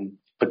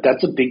 But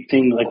that's a big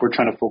thing. Like we're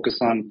trying to focus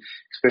on,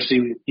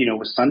 especially,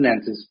 with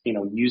Sundance is,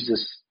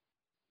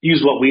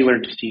 use what we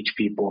learned to teach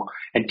people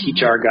and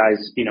teach our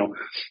guys,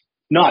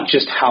 not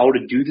just how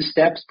to do the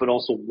steps, but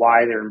also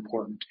why they're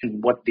important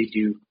and what they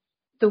do.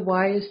 The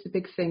why is the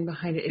big thing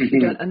behind it. If you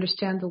don't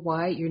understand the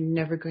why, you're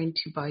never going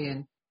to buy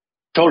in.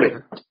 Totally.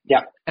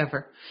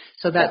 Ever.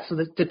 So that's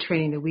the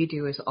training that we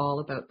do is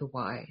all about the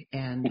why.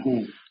 And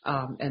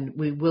and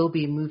we will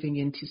be moving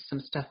into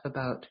some stuff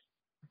about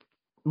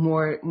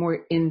more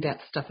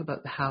in-depth stuff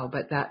about the how,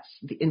 but that's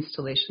the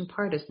installation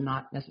part is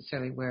not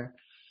necessarily where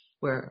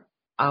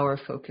our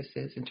focus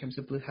is in terms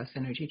of Blue House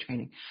Energy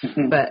training.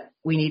 But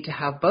we need to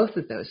have both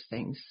of those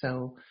things.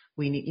 So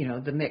we need,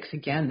 the mix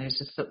again, there's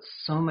just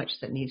so much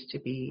that needs to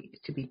be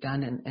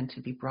done and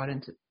to be brought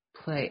into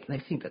play. And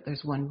I think that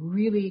there's one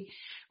really,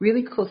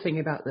 really cool thing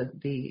about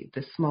the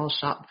small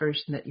shop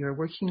version that you're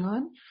working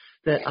on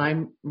that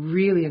I'm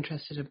really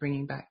interested in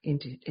bringing back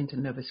into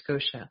Nova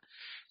Scotia.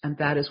 And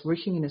that is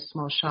working in a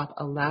small shop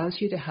allows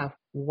you to have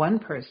one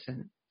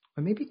person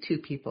or maybe 2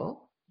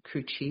 people,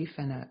 crew chief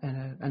and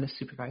a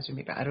supervisor,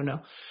 maybe, I don't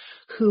know,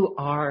 who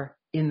are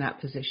in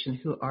that position,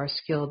 who are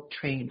skilled,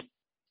 trained,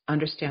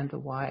 understand the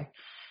why.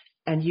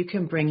 And you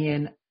can bring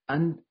in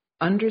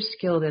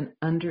underskilled and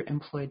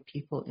underemployed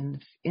people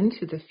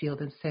into the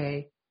field and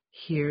say,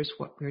 here's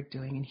what we're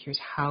doing and here's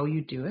how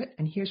you do it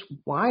and here's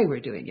why we're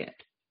doing it.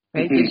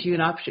 Right? It gives you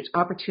an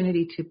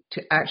opportunity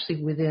to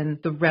actually within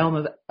the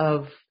realm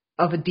of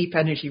a deep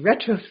energy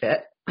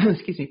retrofit,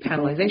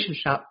 panelization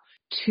shop,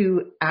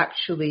 to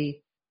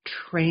actually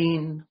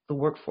train the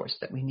workforce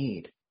that we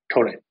need.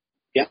 Totally.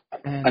 Yeah.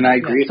 And I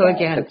agree. So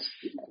again,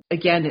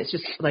 it's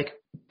just like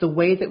the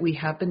way that we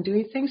have been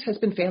doing things has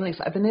been failing.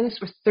 So I've been in this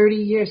for 30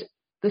 years.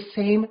 The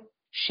same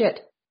shit,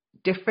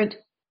 different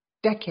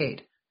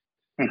decade.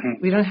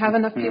 Mm-hmm. We don't have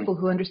enough people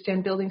who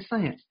understand building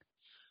science.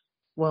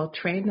 Well,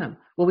 train them.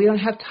 Well, we don't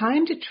have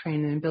time to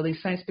train them in building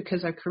science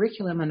because our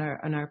curriculum and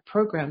our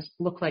programs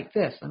look like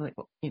this. I'm like,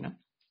 well,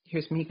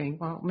 here's me going,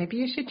 well, maybe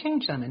you should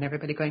change them. And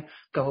everybody going,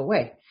 go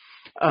away.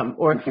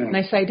 Or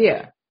nice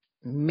idea.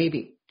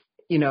 Maybe,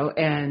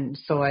 and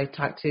so I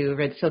talked to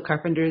Red Seal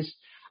Carpenters.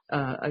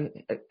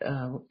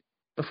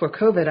 Before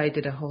COVID, I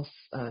did a whole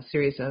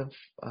series of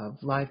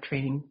live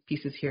training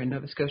pieces here in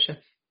Nova Scotia.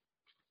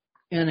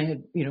 And I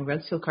had,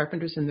 Red Seal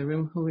Carpenters in the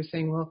room who were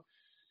saying, well,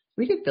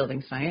 we did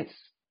building science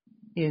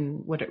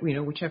in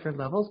whichever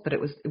levels, but it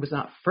was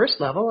not first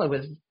level.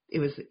 It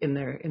was in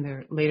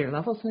their later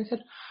levels. And I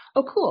said,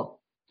 oh,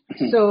 cool.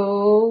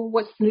 So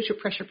what's the neutral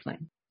pressure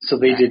plane? So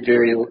they did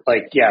very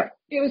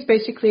It was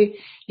basically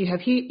you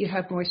have heat, you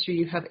have moisture,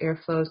 you have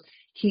airflows.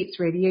 Heat's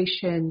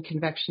radiation,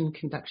 convection,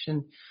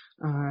 conduction,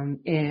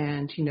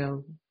 and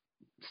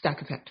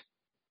stack effect.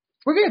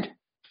 We're good.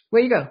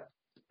 Way you go.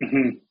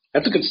 Mm-hmm.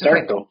 That's a good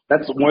start, though.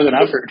 That's more than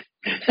I've heard.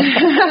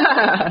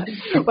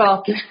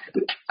 Well,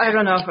 I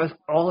don't know if it's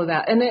all of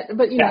that,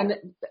 but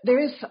there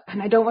is,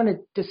 and I don't want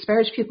to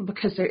disparage people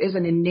because there is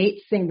an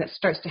innate thing that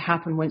starts to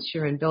happen once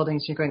you're in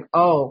buildings. You're going,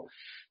 oh,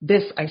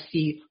 this I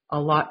see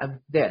a lot of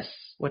this.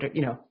 What are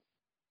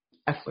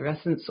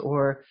efflorescence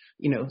or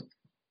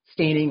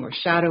staining or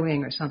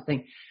shadowing or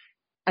something,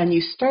 and you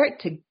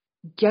start to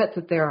get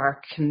that there are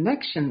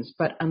connections,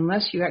 but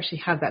unless you actually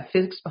have that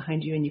physics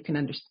behind you and you can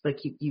understand,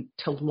 you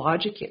to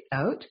logic it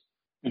out,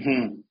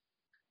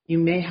 you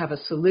may have a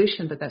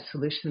solution, but that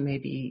solution may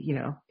be,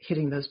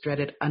 hitting those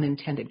dreaded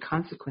unintended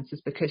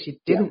consequences because you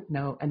didn't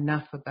know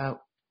enough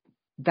about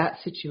that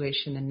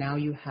situation, and now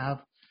you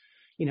have,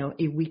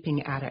 a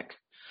weeping attic,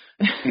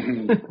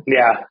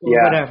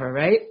 whatever,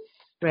 right?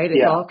 Right,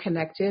 it's all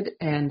connected,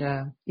 and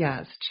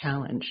it's a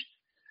challenge.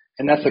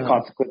 And that's the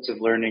consequence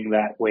of learning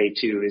that way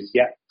too. Is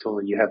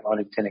totally. You have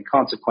unintended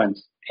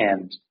consequence,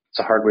 and it's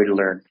a hard way to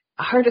learn.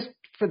 Hardest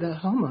for the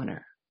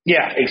homeowner.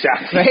 Yeah,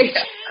 exactly. Right.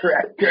 Yeah,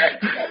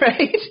 correct.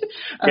 Right.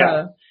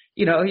 Yeah.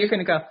 You're going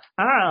to go,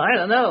 I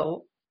don't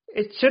know.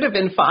 It should have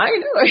been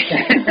fine.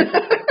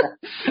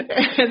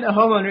 And the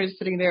homeowner is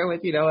sitting there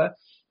with a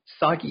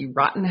soggy,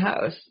 rotten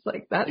house.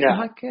 Like that's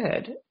not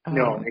good.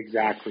 No,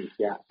 exactly.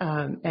 Yeah.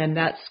 And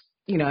that's.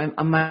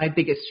 My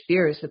biggest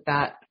fear is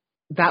that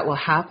will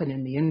happen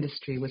in the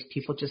industry with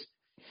people just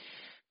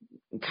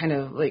kind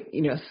of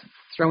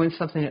throwing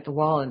something at the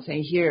wall and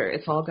saying, here,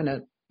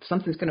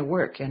 something's going to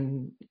work.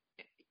 And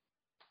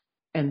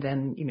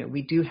then,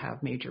 we do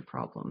have major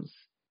problems.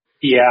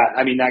 Yeah.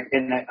 I mean,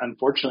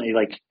 unfortunately,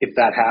 if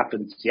that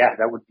happens,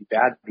 that would be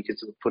bad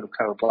because it would put a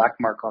kind of black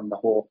mark on the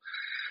whole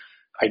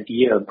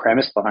idea,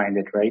 premise behind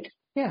it, right?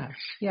 Yeah.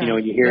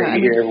 You hear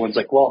everyone's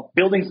like, well,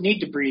 buildings need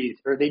to breathe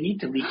or they need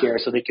to leak air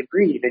so they can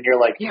breathe. And you're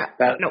like,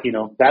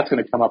 that's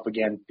going to come up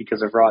again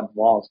because of rotten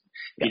walls.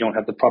 You don't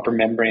have the proper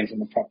membranes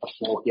and the proper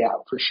flow. Yeah,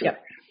 for sure.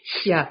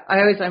 Yeah.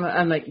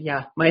 I'm like,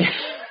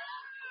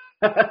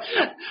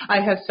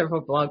 I have several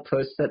blog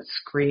posts that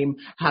scream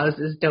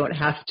houses don't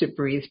have to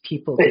breathe,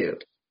 people do.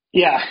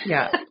 Yeah.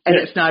 And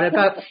it's not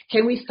about,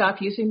 can we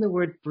stop using the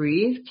word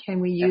breathe?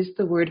 Can we use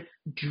the word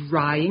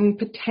drying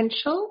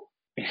potential?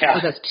 Yeah. Oh,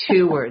 that's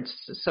 2 words.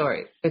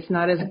 Sorry. It's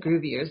not as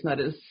groovy. It's not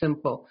as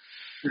simple.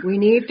 We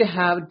need to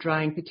have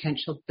drying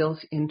potential built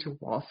into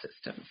wall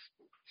systems.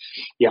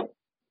 Yeah.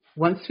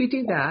 Once we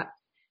do that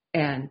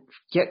and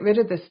get rid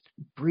of this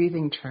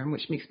breathing term,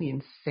 which makes me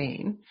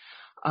insane,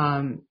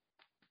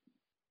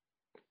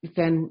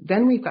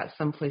 then we've got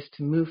someplace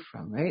to move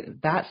from, right?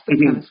 That's the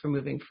premise we're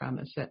moving from,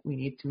 is that we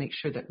need to make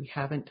sure that we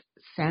haven't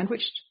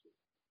sandwiched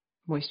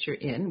moisture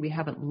in. We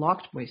haven't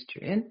locked moisture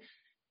in.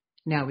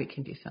 Now we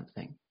can do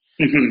something.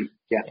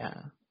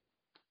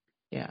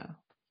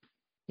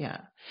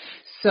 Yeah.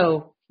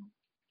 So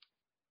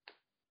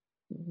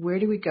where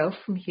do we go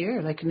from here?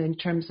 In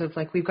terms of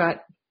we've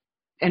got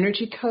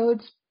energy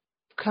codes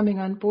coming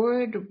on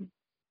board.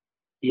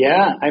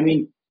 Yeah. I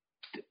mean,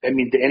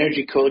 the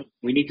energy code,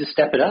 we need to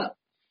step it up.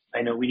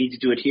 I know we need to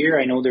do it here.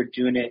 I know they're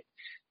doing it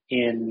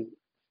in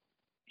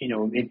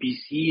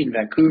BC, in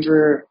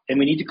Vancouver, and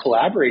we need to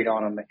collaborate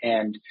on them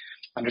and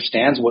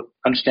understand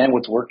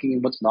what's working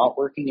and what's not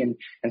working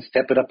and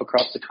step it up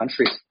across the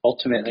country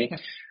ultimately.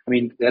 I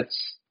mean,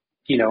 that's,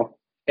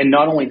 and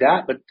not only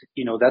that, but,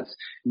 that's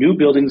new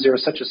buildings. There are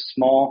such a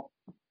small,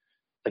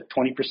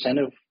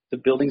 20% of the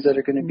buildings that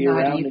are going to be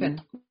around. Not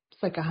even.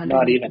 It's 100.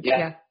 Not even.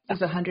 Yeah. There's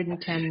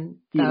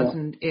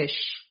 110,000-ish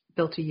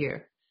built a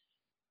year.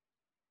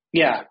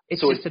 Yeah.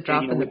 It's just a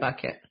drop in the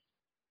bucket.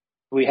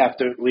 We have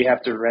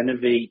to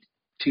renovate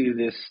to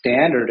this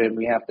standard, and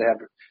we have to have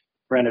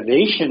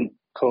renovation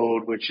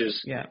code, which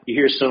is, you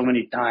hear so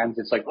many times,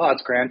 it's like, oh,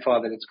 it's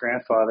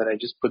grandfathered. I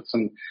just put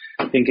some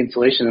zinc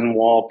insulation in the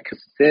wall because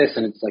of this.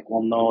 And it's like,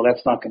 well, no,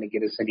 that's not going to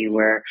get us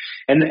anywhere.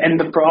 And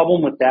the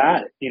problem with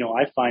that,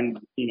 I find,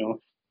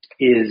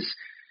 is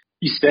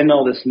you spend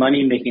all this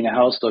money making a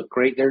house look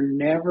great. They're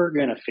never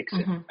going to fix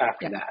it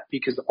after that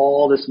because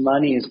all this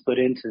money is put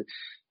into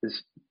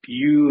this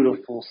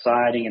beautiful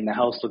siding and the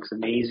house looks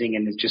amazing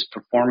and it's just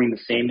performing the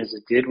same as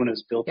it did when it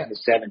was built in the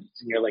 70s.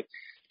 And you're like,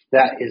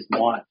 that is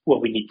not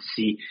what we need to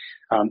see.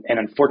 And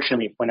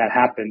unfortunately, when that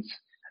happens,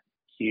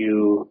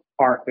 you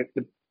aren't,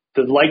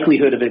 the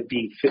likelihood of it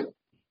being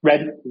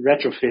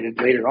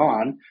retrofitted later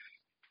on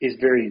is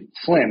very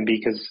slim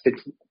because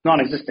it's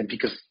non-existent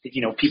because,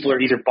 people are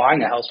either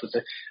buying a house with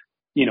a,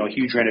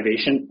 huge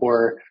renovation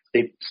or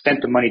they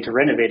spent the money to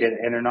renovate it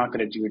and they're not going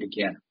to do it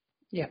again.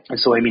 Yeah. And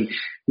so,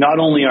 not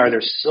only are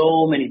there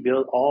so many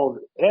all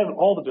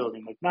the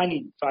buildings, like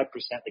 95%,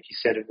 like you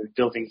said, of the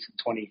buildings in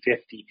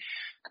 2050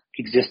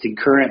 existing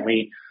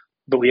currently,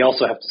 but we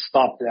also have to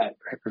stop that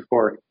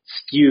or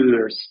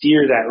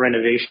steer that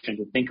renovation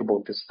to think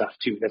about this stuff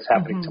too that's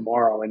happening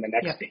tomorrow and the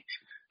next day,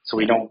 so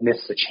we don't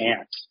miss the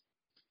chance.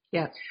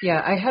 Yeah,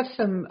 yeah. I have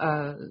some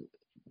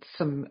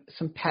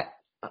pet.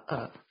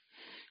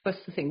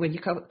 What's the thing when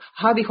you call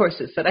hobby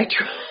horses that I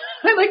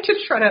like to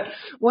trot out.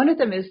 One of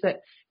them is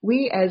that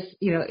we, as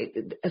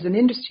as an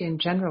industry in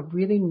general,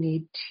 really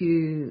need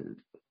to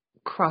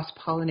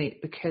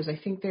cross-pollinate because I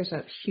think there's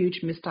a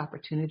huge missed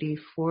opportunity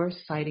for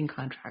siding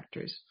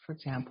contractors, for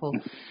example,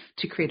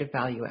 to create a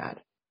value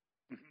add.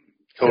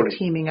 Totally. So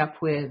teaming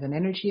up with an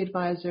energy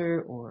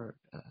advisor or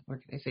an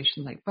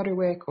organization like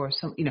Butterwick or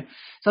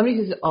somebody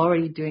who's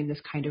already doing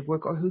this kind of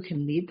work or who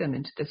can lead them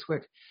into this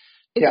work,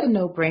 it's a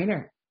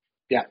no-brainer.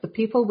 Yeah. The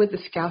people with the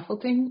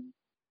scaffolding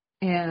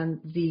and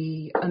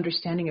the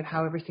understanding of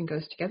how everything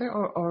goes together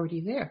are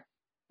already there.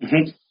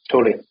 Mm-hmm.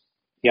 Totally.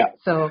 Yeah.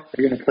 So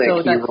they're going to play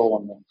a key role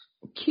on that.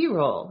 Key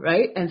role,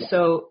 right? And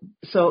so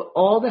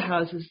all the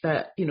houses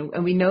that,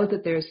 and we know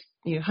that there's,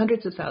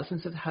 hundreds of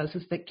thousands of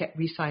houses that get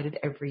resided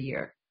every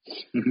year.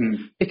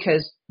 Mm-hmm.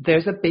 Because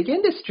there's a big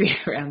industry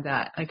around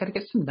that. I got to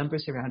get some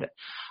numbers around it.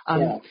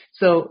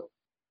 So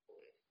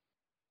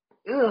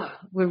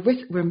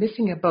we're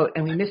missing a boat,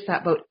 and we miss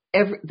that boat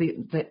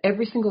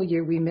every single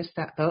year. We miss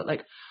that boat.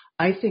 Like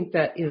I think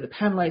that the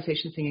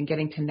panelization thing and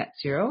getting to net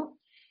zero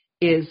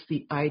is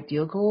the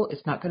ideal goal.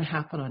 It's not going to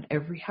happen on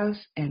every house,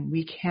 and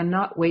we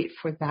cannot wait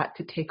for that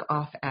to take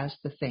off as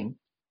the thing.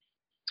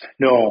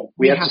 No,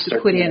 we have to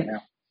start put in.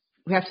 Now.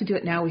 We have to do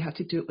it now. We have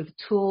to do it with the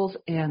tools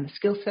and the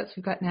skill sets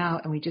we've got now,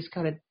 and we just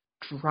got to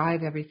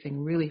drive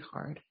everything really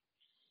hard.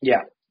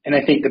 Yeah, and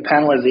I think the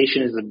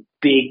panelization is a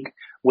big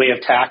way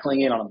of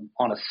tackling it on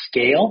a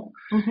scale.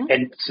 Mm-hmm.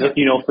 And so,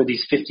 for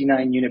these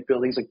 59 unit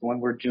buildings like the one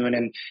we're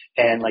doing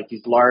and like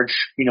these large,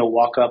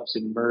 walk-ups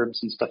and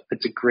MURBs and stuff,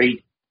 it's a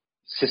great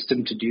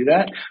system to do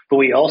that. But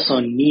we also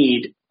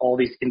need all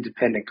these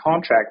independent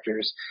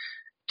contractors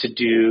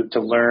to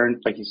learn,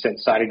 like you said,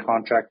 siding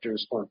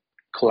contractors or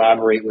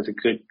collaborate with a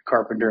good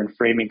carpenter and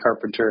framing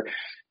carpenter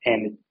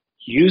and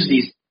use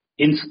these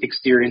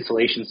exterior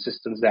insulation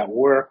systems that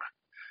work,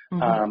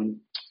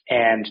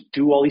 and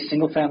do all these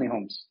single family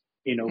homes,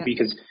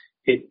 because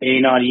it may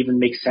not even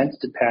make sense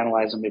to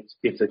panelize them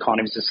if the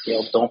economies of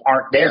scale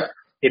aren't there.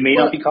 It may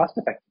not be cost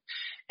effective,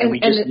 and we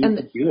just need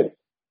to do it.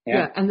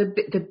 Yeah, and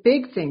the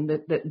big thing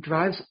that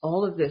drives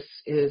all of this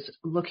is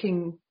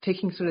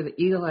taking sort of the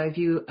eagle eye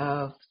view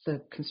of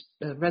the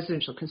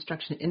residential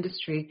construction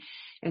industry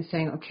and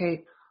saying,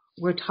 okay,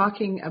 we're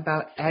talking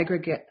about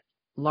aggregate,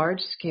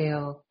 large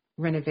scale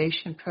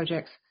renovation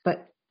projects,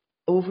 but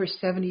over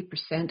 70%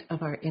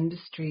 of our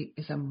industry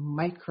is a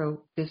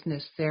micro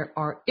business.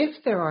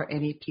 If there are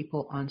any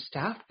people on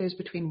staff, there's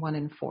between 1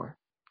 and 4.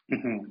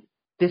 Mm-hmm.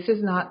 This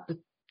is not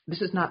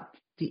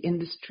the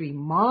industry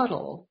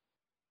model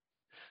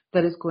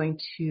that is going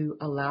to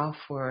allow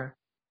for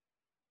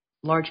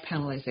large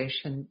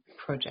panelization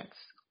projects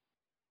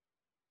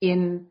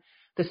in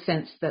the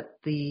sense that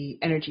the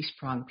Energy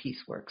Strong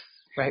piece works,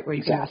 right? Where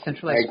you can have a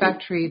centralized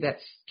factory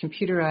that's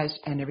computerized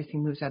and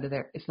everything moves out of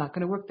there. It's not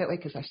going to work that way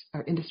because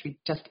our industry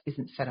just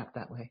isn't set up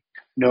that way.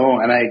 No,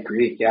 and I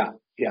agree. Yeah.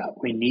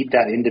 We need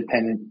that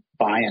independent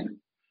buy-in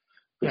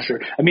for sure.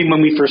 I mean,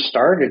 when we first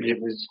started,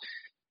 it was,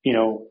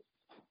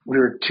 we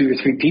were 2 or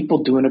 3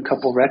 people doing a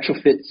couple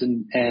retrofits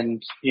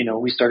and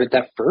we started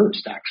that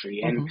first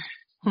actually. And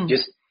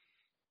just,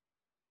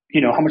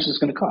 how much is it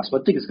going to cost?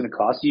 What do you think it's going to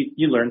cost?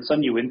 You learn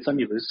some, you win some,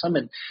 you lose some,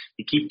 and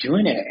you keep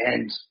doing it.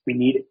 And we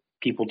need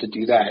people to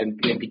do that and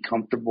be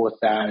comfortable with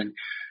that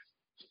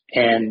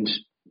and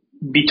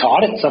be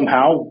taught it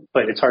somehow,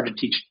 but it's hard to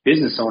teach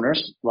business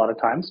owners a lot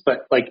of times,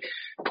 but like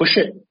push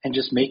it and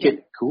just make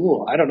it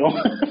cool. I don't know.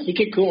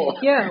 Make it cool.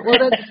 Yeah. Well,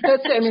 that's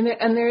it. I mean,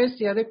 and there is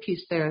the other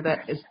piece there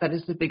that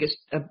is the biggest,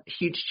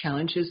 huge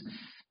challenge is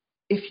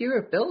if you're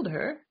a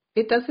builder,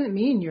 it doesn't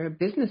mean you're a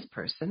business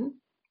person.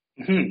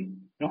 Mm-hmm.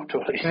 No,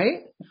 totally.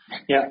 Right.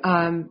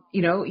 Yeah.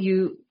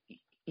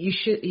 You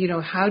should,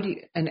 how do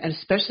you, and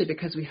especially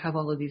because we have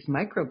all of these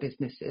micro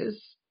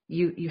businesses,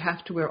 you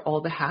have to wear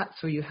all the hats,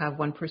 or you have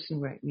one person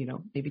wearing,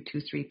 maybe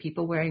 2, 3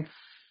 people wearing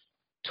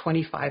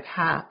 25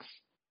 hats.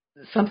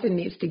 Something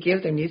needs to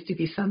give. There needs to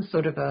be some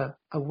sort of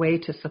a way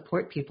to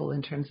support people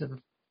in terms of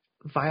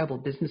viable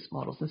business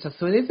models and stuff.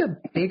 So it is a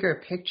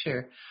bigger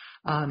picture.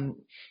 And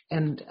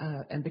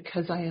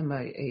because I am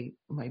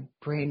my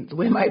brain, the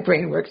way my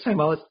brain works, I'm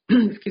always,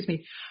 excuse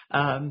me,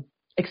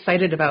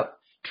 excited about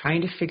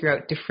trying to figure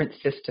out different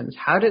systems.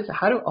 How do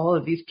all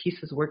of these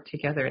pieces work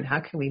together, and how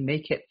can we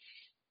make it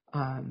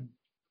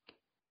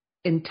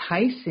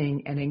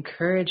enticing and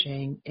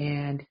encouraging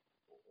and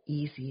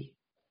easy?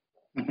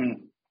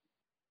 Mm-hmm.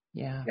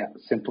 Yeah. Yeah,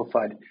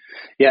 simplified.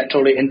 Yeah,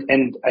 totally.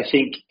 And I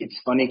think it's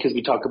funny because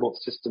we talk about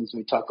systems,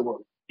 and we talk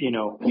about,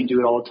 we do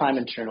it all the time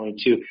internally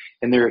too.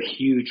 And they're a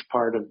huge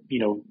part of,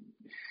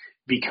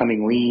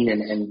 becoming lean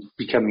and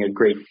becoming a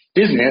great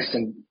business.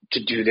 And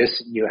to do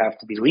this, you have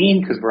to be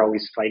lean because we're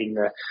always fighting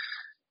the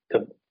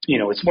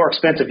it's more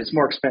expensive. It's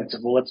more expensive.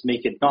 Well, let's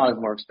make it not as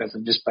more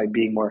expensive just by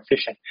being more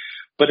efficient.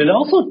 But it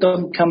also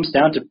comes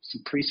down to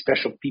some pretty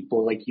special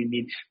people. Like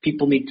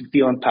people need to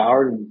feel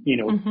empowered and,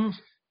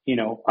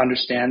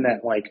 understand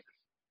that like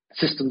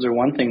systems are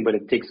one thing, but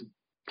it takes,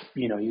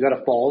 you got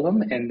to follow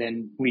them and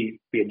then we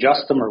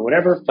adjust them or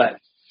whatever. But,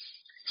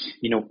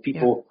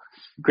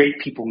 great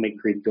people make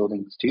great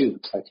buildings too.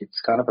 It's like,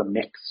 it's kind of a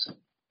mix.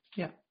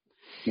 Yeah.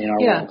 In our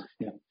world.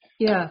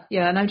 Yeah.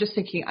 Yeah. And I'm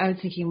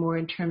thinking more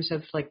in terms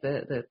of like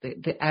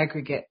the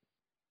aggregate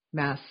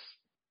mass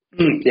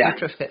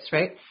retrofits,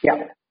 right?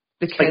 Yeah.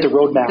 Because like the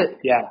roadmap.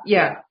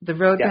 The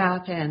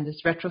roadmap and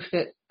this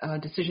retrofit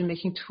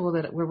decision-making tool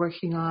that we're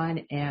working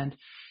on, and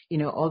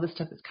all the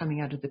stuff that's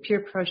coming out of the Peer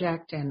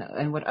project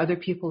and what other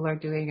people are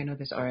doing. I know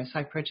there's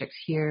RSI projects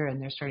here,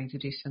 and they're starting to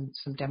do some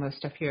demo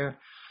stuff here.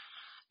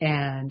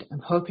 And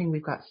I'm hoping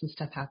we've got some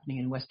stuff happening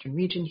in Western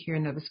Region here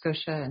in Nova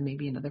Scotia, and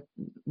maybe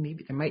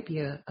there might be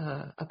a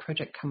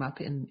project come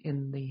up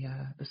in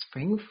the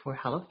spring for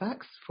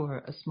Halifax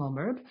for a small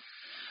MURB.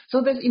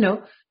 So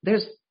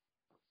there's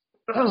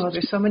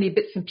so many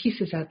bits and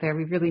pieces out there.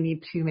 We really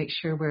need to make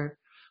sure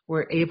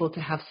we're able to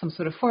have some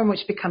sort of forum,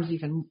 which becomes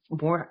even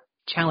more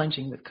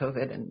challenging with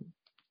COVID. And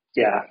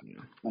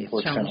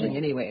it's challenging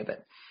anyway.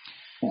 But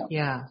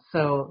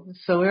so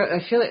I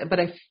feel it, but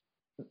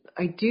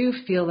I do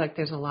feel like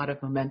there's a lot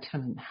of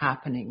momentum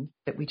happening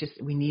that we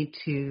need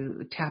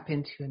to tap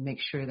into and make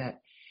sure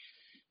that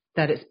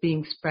it's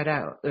being spread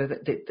out, or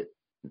that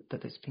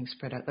it's being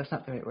spread out. That's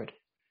not the right word.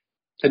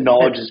 The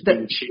knowledge is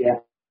being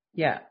shared.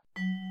 Yeah.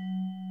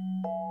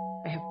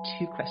 I have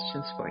 2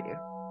 questions for you.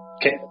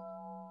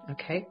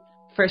 Okay.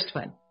 First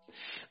one.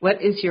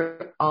 What is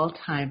your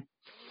all-time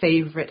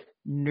favorite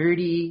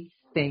nerdful,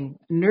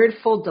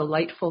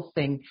 delightful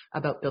thing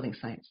about building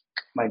science?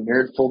 My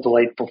nerdful,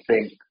 delightful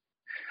thing.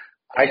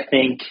 I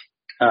think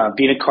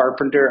being a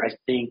carpenter, I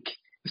think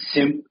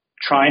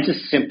trying to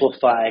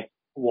simplify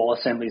wall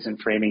assemblies and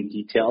framing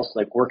details,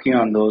 like working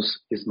on those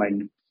is my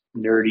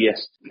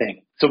nerdiest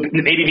thing. So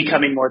maybe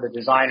becoming more the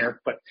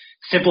designer, but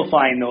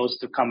simplifying those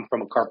to come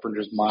from a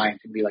carpenter's mind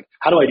and be like,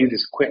 how do I do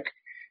this quick?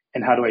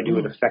 And how do I do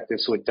it effective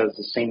so it does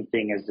the same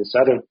thing as this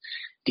other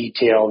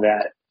detail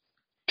that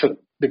took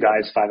the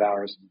guys 5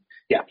 hours?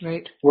 Yeah.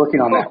 Right. Working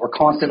on that. We're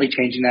constantly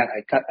changing that.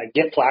 I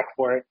get flack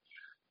for it,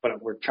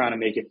 but we're trying to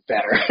make it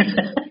better.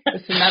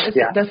 Listen,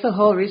 that's the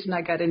whole reason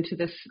I got into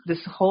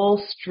this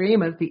whole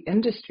stream of the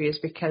industry, is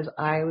because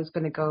I was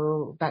going to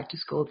go back to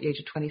school at the age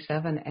of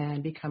 27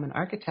 and become an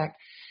architect.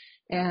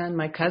 And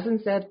my cousin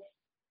said,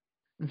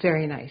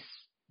 very nice,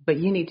 but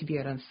you need to be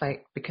out on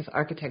site because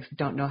architects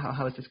don't know how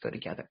houses go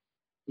together.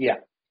 Yeah.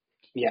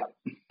 Yeah.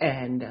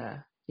 And,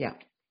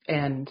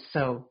 And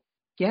so,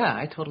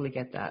 I totally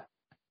get that.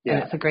 Yeah.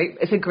 And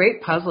it's a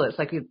great puzzle. It's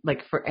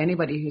like for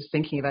anybody who's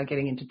thinking about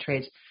getting into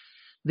trades,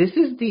 this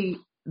is the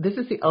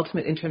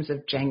ultimate in terms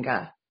of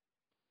Jenga.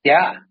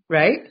 Yeah.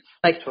 Right?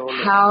 Like totally.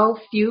 How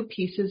few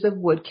pieces of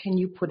wood can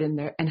you put in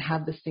there and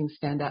have this thing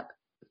stand up?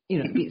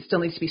 It still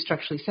needs to be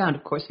structurally sound,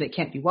 of course, and it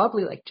can't be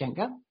wobbly like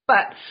Jenga,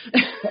 but.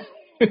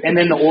 And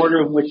then the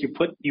order in which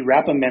you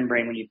wrap a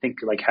membrane when you think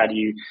like, how do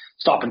you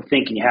stop and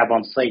think and you have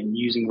on site and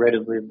using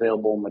readily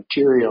available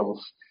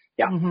materials.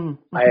 Yeah,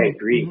 I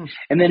agree. Mm-hmm.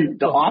 And then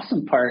the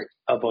awesome part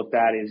about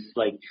that is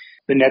like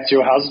the net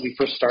zero houses we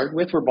first started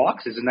with were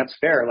boxes, and that's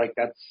fair. Like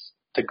that's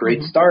a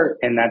great start,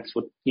 and that's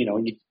what,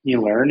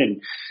 you learn,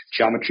 and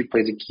geometry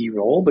plays a key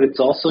role, but it's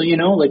also,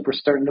 like we're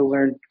starting to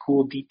learn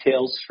cool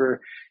details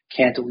for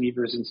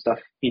cantilevers and stuff,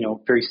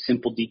 very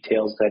simple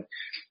details that,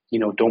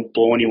 don't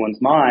blow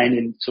anyone's mind.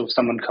 And so if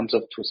someone comes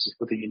up to us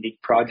with a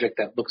unique project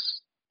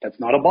that's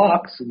not a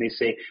box, and they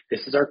say,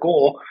 this is our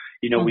goal,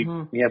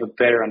 we have a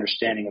better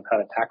understanding of how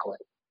to tackle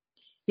it.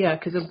 Yeah,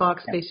 because a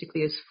box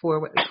basically is for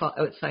what we call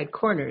outside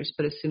corners,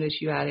 but as soon as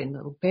you add in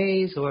little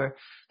bays or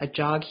a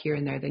jog here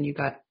and there, then you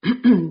got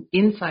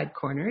inside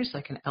corners,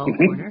 like an L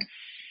corner.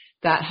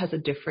 That has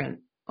a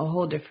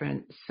whole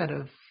different set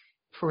of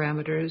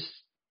parameters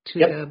to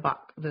the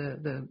box,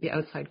 the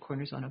outside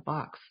corners on a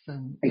box.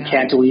 And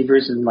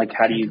cantilevers, and like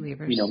how do you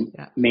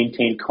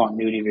maintain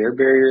continuity of air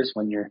barriers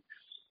when you're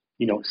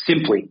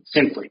simply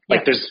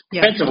like there's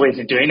expensive ways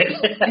of doing it.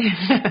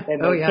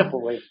 And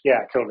simple ways.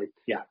 Yeah, totally.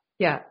 Yeah.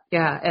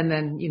 Yeah. And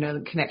then,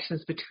 the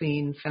connections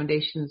between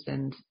foundations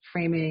and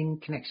framing,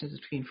 connections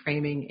between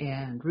framing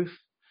and roof,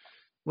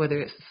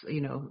 whether it's,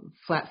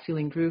 flat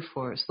ceiling roof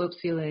or slope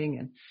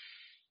ceiling.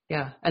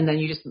 Yeah. And then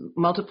you just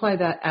multiply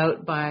that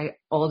out by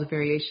all the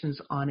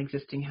variations on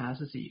existing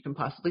houses that you can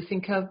possibly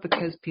think of,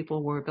 because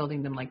people were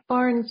building them like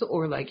barns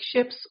or like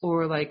ships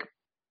or like,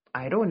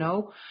 I don't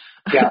know.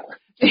 Yeah.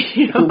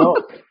 Who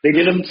knows? They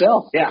did it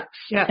themselves. Yeah.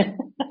 Yeah.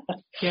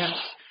 Yeah.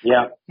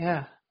 Yeah.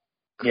 Yeah.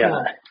 Cool. Yeah.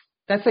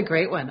 That's a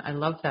great one. I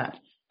love that.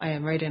 I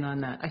am right in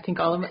on that. I think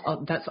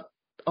that's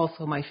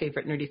also my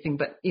favorite nerdy thing,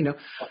 but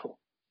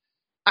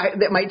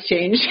that might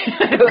change.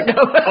 I don't know.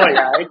 Oh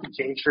yeah, it can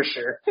change for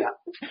sure. Yeah.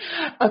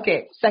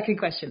 Okay. Second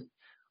question.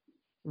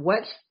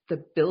 What's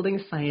the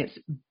building science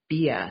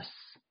BS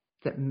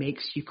that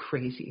makes you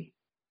crazy?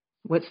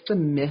 What's the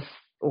myth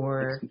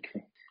or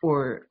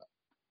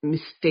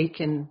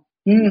mistaken?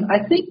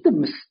 I think the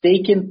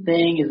mistaken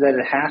thing is that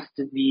it has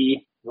to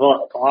be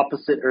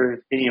opposite,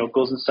 or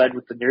goes inside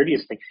with the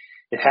nerdiest thing.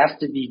 It has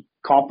to be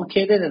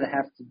complicated and it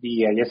has to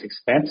be, I guess,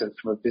 expensive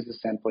from a business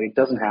standpoint. It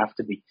doesn't have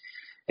to be,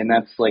 and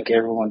that's like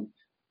everyone.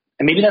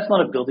 And maybe that's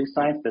not a building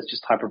science. That's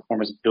just high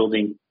performance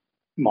building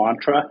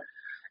mantra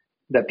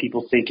that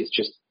people think it's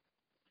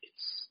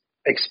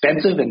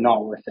expensive and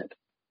not worth it.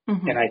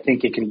 Mm-hmm. And I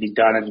think it can be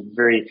done in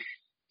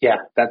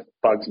that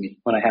bugs me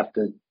when I have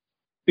to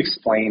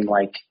explain,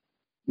 like,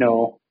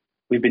 no,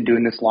 we've been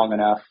doing this long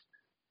enough.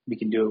 We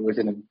can do it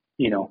within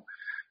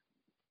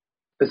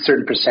a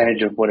certain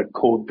percentage of what a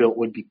code built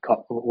would be,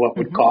 what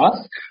would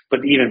cost.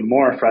 But even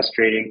more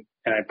frustrating,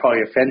 and I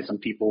probably offend some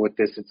people with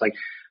this, it's like,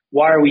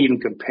 why are we even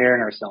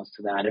comparing ourselves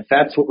to that? If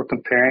that's what we're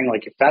comparing,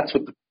 like if that's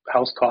what the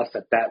house costs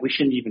at that, that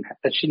shouldn't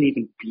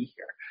even be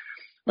here.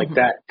 Like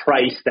that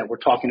price that we're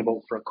talking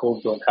about for a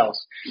code built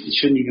house, it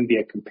shouldn't even be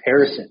a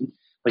comparison.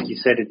 Like you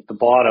said, it's the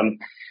bottom,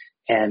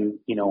 and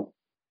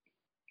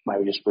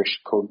I just wish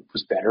code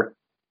was better.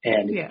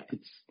 And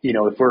it's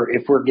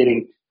if we're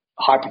getting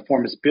high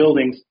performance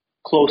buildings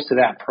close to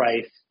that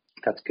price,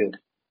 that's good.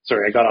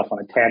 Sorry, I got off on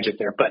a tangent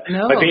there, but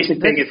my basic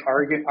thing is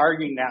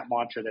arguing that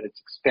mantra that it's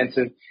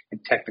expensive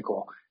and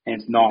technical, and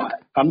it's not.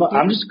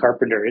 I'm just a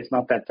carpenter. It's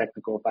not that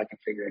technical if I can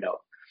figure it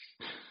out.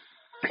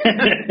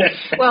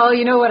 Well,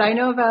 you know what I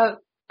know about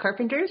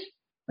carpenters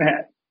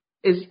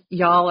is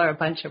y'all are a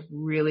bunch of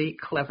really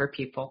clever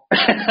people.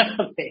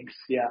 Thanks.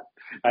 Yeah,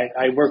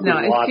 I work with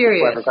lots of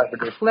clever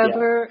carpenters.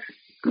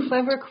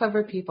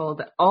 Clever people.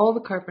 All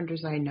the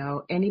carpenters I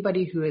know,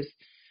 anybody who has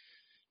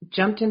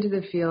jumped into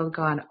the field,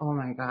 gone, oh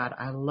my God,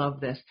 I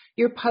love this.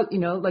 You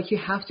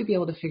have to be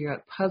able to figure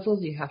out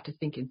puzzles. You have to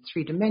think in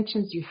 3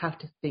 dimensions. You have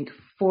to think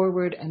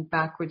forward and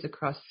backwards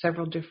across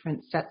several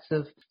different sets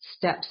of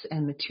steps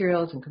and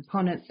materials and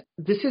components.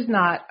 This is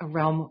not a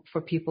realm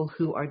for people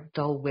who are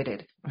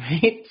dull-witted,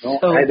 right? No,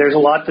 there's a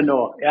lot to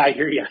know. Yeah, I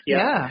hear you.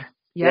 Yeah.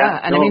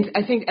 And no.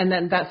 I think, and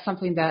then that's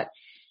something that,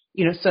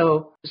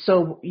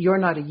 so you're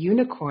not a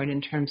unicorn in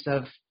terms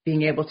of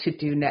being able to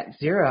do net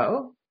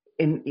zero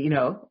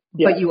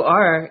but you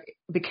are,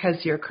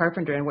 because you're a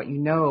carpenter and what you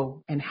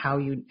know and how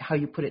you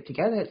put it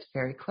together, it's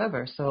very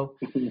clever. So,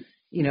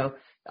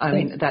 I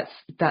mean,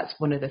 that's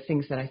one of the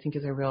things that I think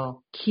is a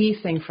real key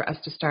thing for us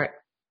to start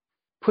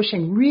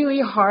pushing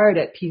really hard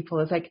at people.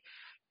 Is like,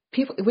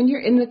 people, when you're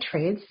in the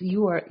trades,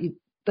 you're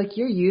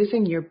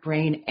using your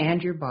brain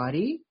and your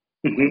body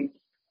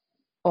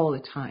all the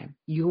time.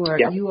 You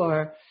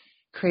are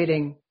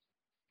creating,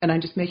 and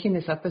I'm just making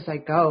this up as I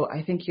go.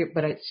 I think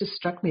but it's just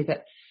struck me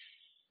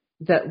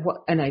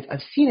and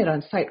I've seen it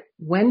on site,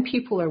 when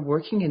people are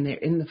working in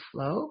the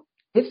flow,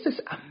 it's this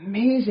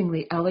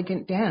amazingly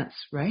elegant dance,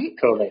 right?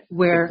 Totally.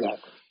 Where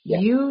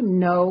you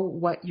know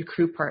what your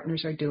crew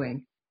partners are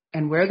doing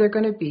and where they're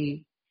going to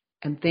be,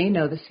 and they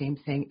know the same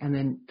thing, and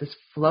then this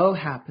flow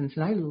happens.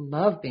 And I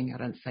love being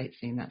out on site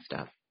seeing that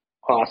stuff.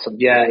 Awesome.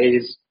 Yeah, it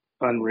is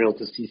unreal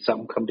to see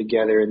something come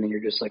together, and then you're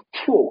just like,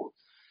 whew,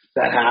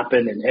 that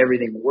happened and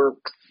everything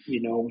worked. We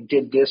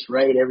did this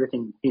right,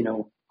 everything,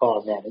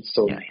 oh man, it's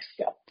so nice.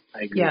 Yeah.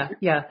 I agree.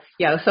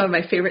 Yeah. Some of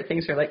my favorite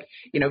things are like,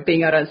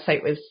 being out on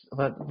site when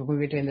we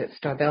were doing the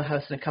Star Bale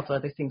House and a couple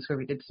other things where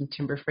we did some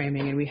timber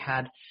framing, and we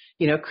had,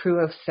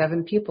 crew of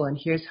 7 people, and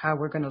here's how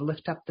we're going to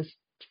lift up this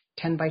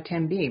 10 by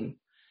 10 beam.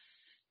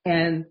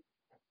 And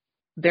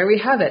there we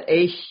have it,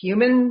 a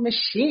human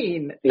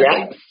machine. Yeah.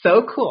 Like,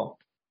 so cool.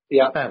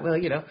 Yeah. But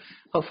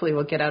hopefully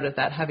we'll get out of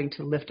that having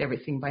to lift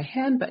everything by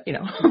hand, but Hey,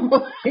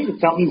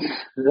 that's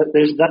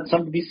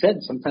something to be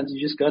said. Sometimes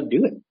you just got to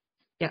do it.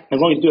 Yeah. As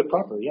long as you do it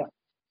properly. Yeah.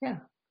 Yeah,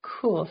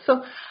 cool.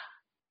 So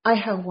I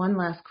have one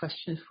last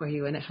question for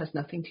you, and it has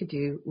nothing to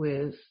do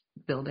with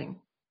building.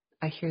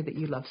 I hear that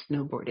you love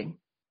snowboarding.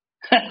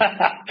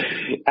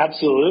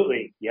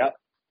 Absolutely. Yep.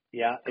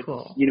 Yeah.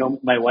 Cool.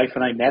 My wife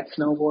and I met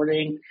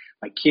snowboarding.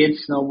 My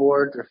kids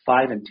snowboard. They're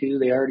 5 and 2.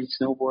 They already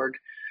snowboard.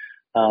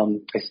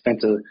 I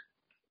spent a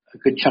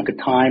good chunk of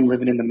time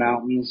living in the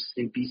mountains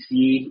in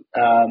BC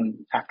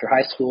after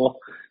high school.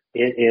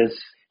 It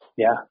is,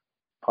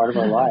 part of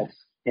our lives.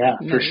 Yeah,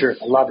 nice. For sure.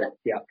 I love it.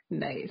 Yeah.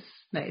 Nice.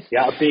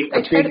 Yeah,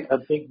 a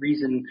big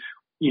reason,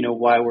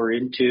 why we're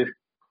into,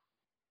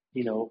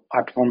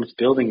 high performance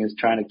building is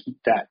trying to keep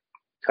that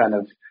kind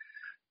of,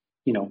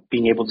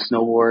 being able to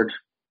snowboard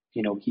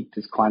keep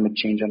this climate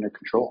change under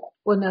control.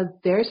 Well, now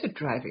there's a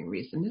driving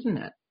reason, isn't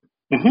it?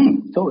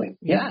 Mm-hmm, totally.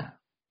 Yeah.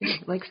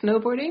 Like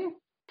snowboarding,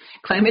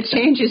 climate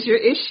change is your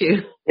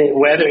issue.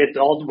 It's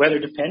all weather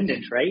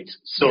dependent, right?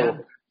 So,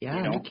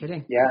 yeah, no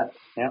kidding. Yeah.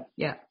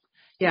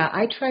 Yeah,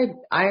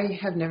 I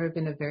have never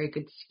been a very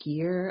good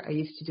skier. I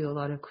used to do a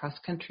lot of cross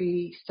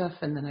country stuff,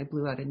 and then I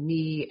blew out a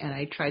knee, and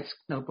I tried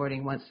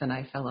snowboarding once, and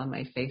I fell on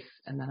my face,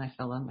 and then I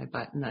fell on my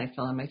butt, and then I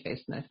fell on my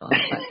face, and I fell on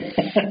my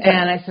butt.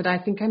 And I said, I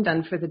think I'm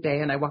done for the day,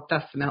 and I walked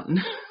off the mountain.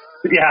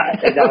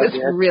 Yeah. It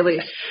was really,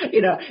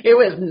 it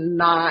was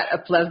not a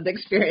pleasant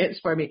experience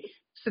for me.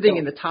 Sitting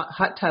in the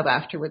hot tub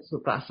afterwards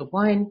with a glass of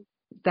wine,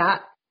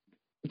 that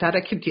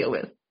I could deal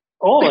with.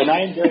 Oh, and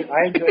I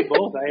enjoy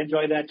both. I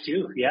enjoy that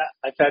too. Yeah,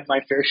 I've had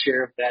my fair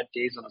share of bad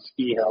days on the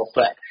ski hill,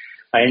 but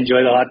I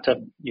enjoy the hot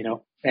tub,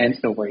 and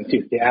snowboarding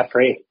too. Yeah,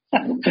 pray.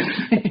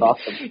 That's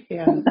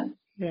awesome.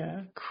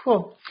 Yeah,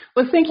 cool.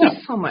 Well, thank you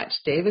so much,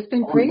 Dave. It's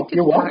been great to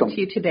talk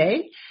to you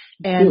today.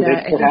 And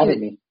thanks for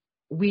having me.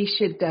 We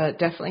should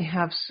definitely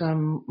have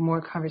some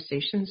more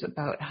conversations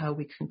about how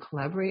we can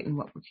collaborate and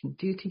what we can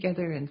do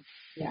together, and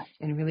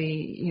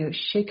really,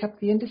 shake up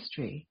the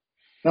industry.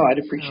 No, I'd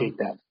appreciate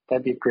that.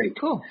 That'd be great.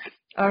 Cool.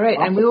 All right.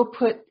 Awesome. And we will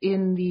put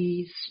in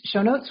the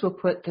show notes, we'll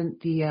put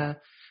the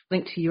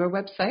link to your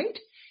website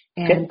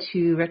and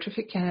to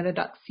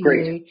retrofitcanada.ca.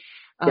 Great.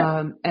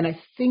 And I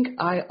think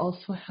I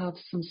also have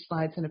some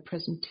slides and a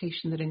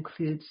presentation that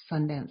includes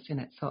Sundance in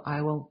it. So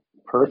I will.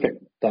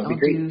 Perfect. That'd be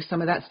great. Do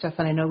some of that stuff.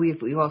 And I know we've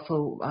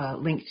also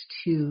linked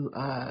to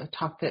a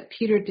talk that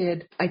Peter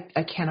did.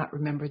 I cannot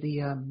remember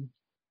the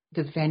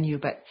venue,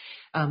 but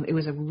it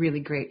was a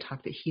really great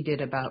talk that he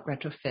did about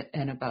retrofit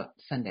and about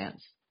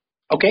Sundance.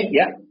 Okay,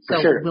 yeah, for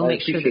sure. So we'll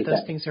make sure that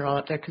those things are all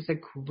up there because they're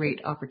great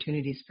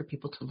opportunities for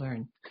people to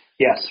learn.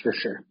 Yes, for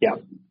sure. Yeah.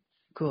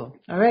 Cool.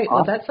 All right. Awesome.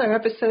 Well, that's our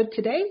episode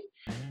today.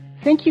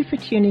 Thank you for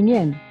tuning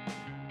in.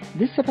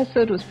 This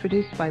episode was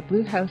produced by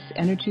Blue House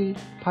Energy,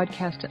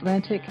 Podcast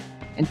Atlantic,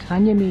 and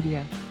Tanya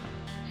Media.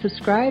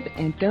 Subscribe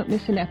and don't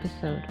miss an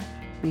episode.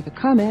 Leave a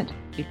comment.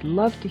 We'd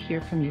love to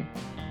hear from you.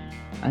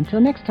 Until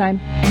next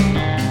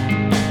time.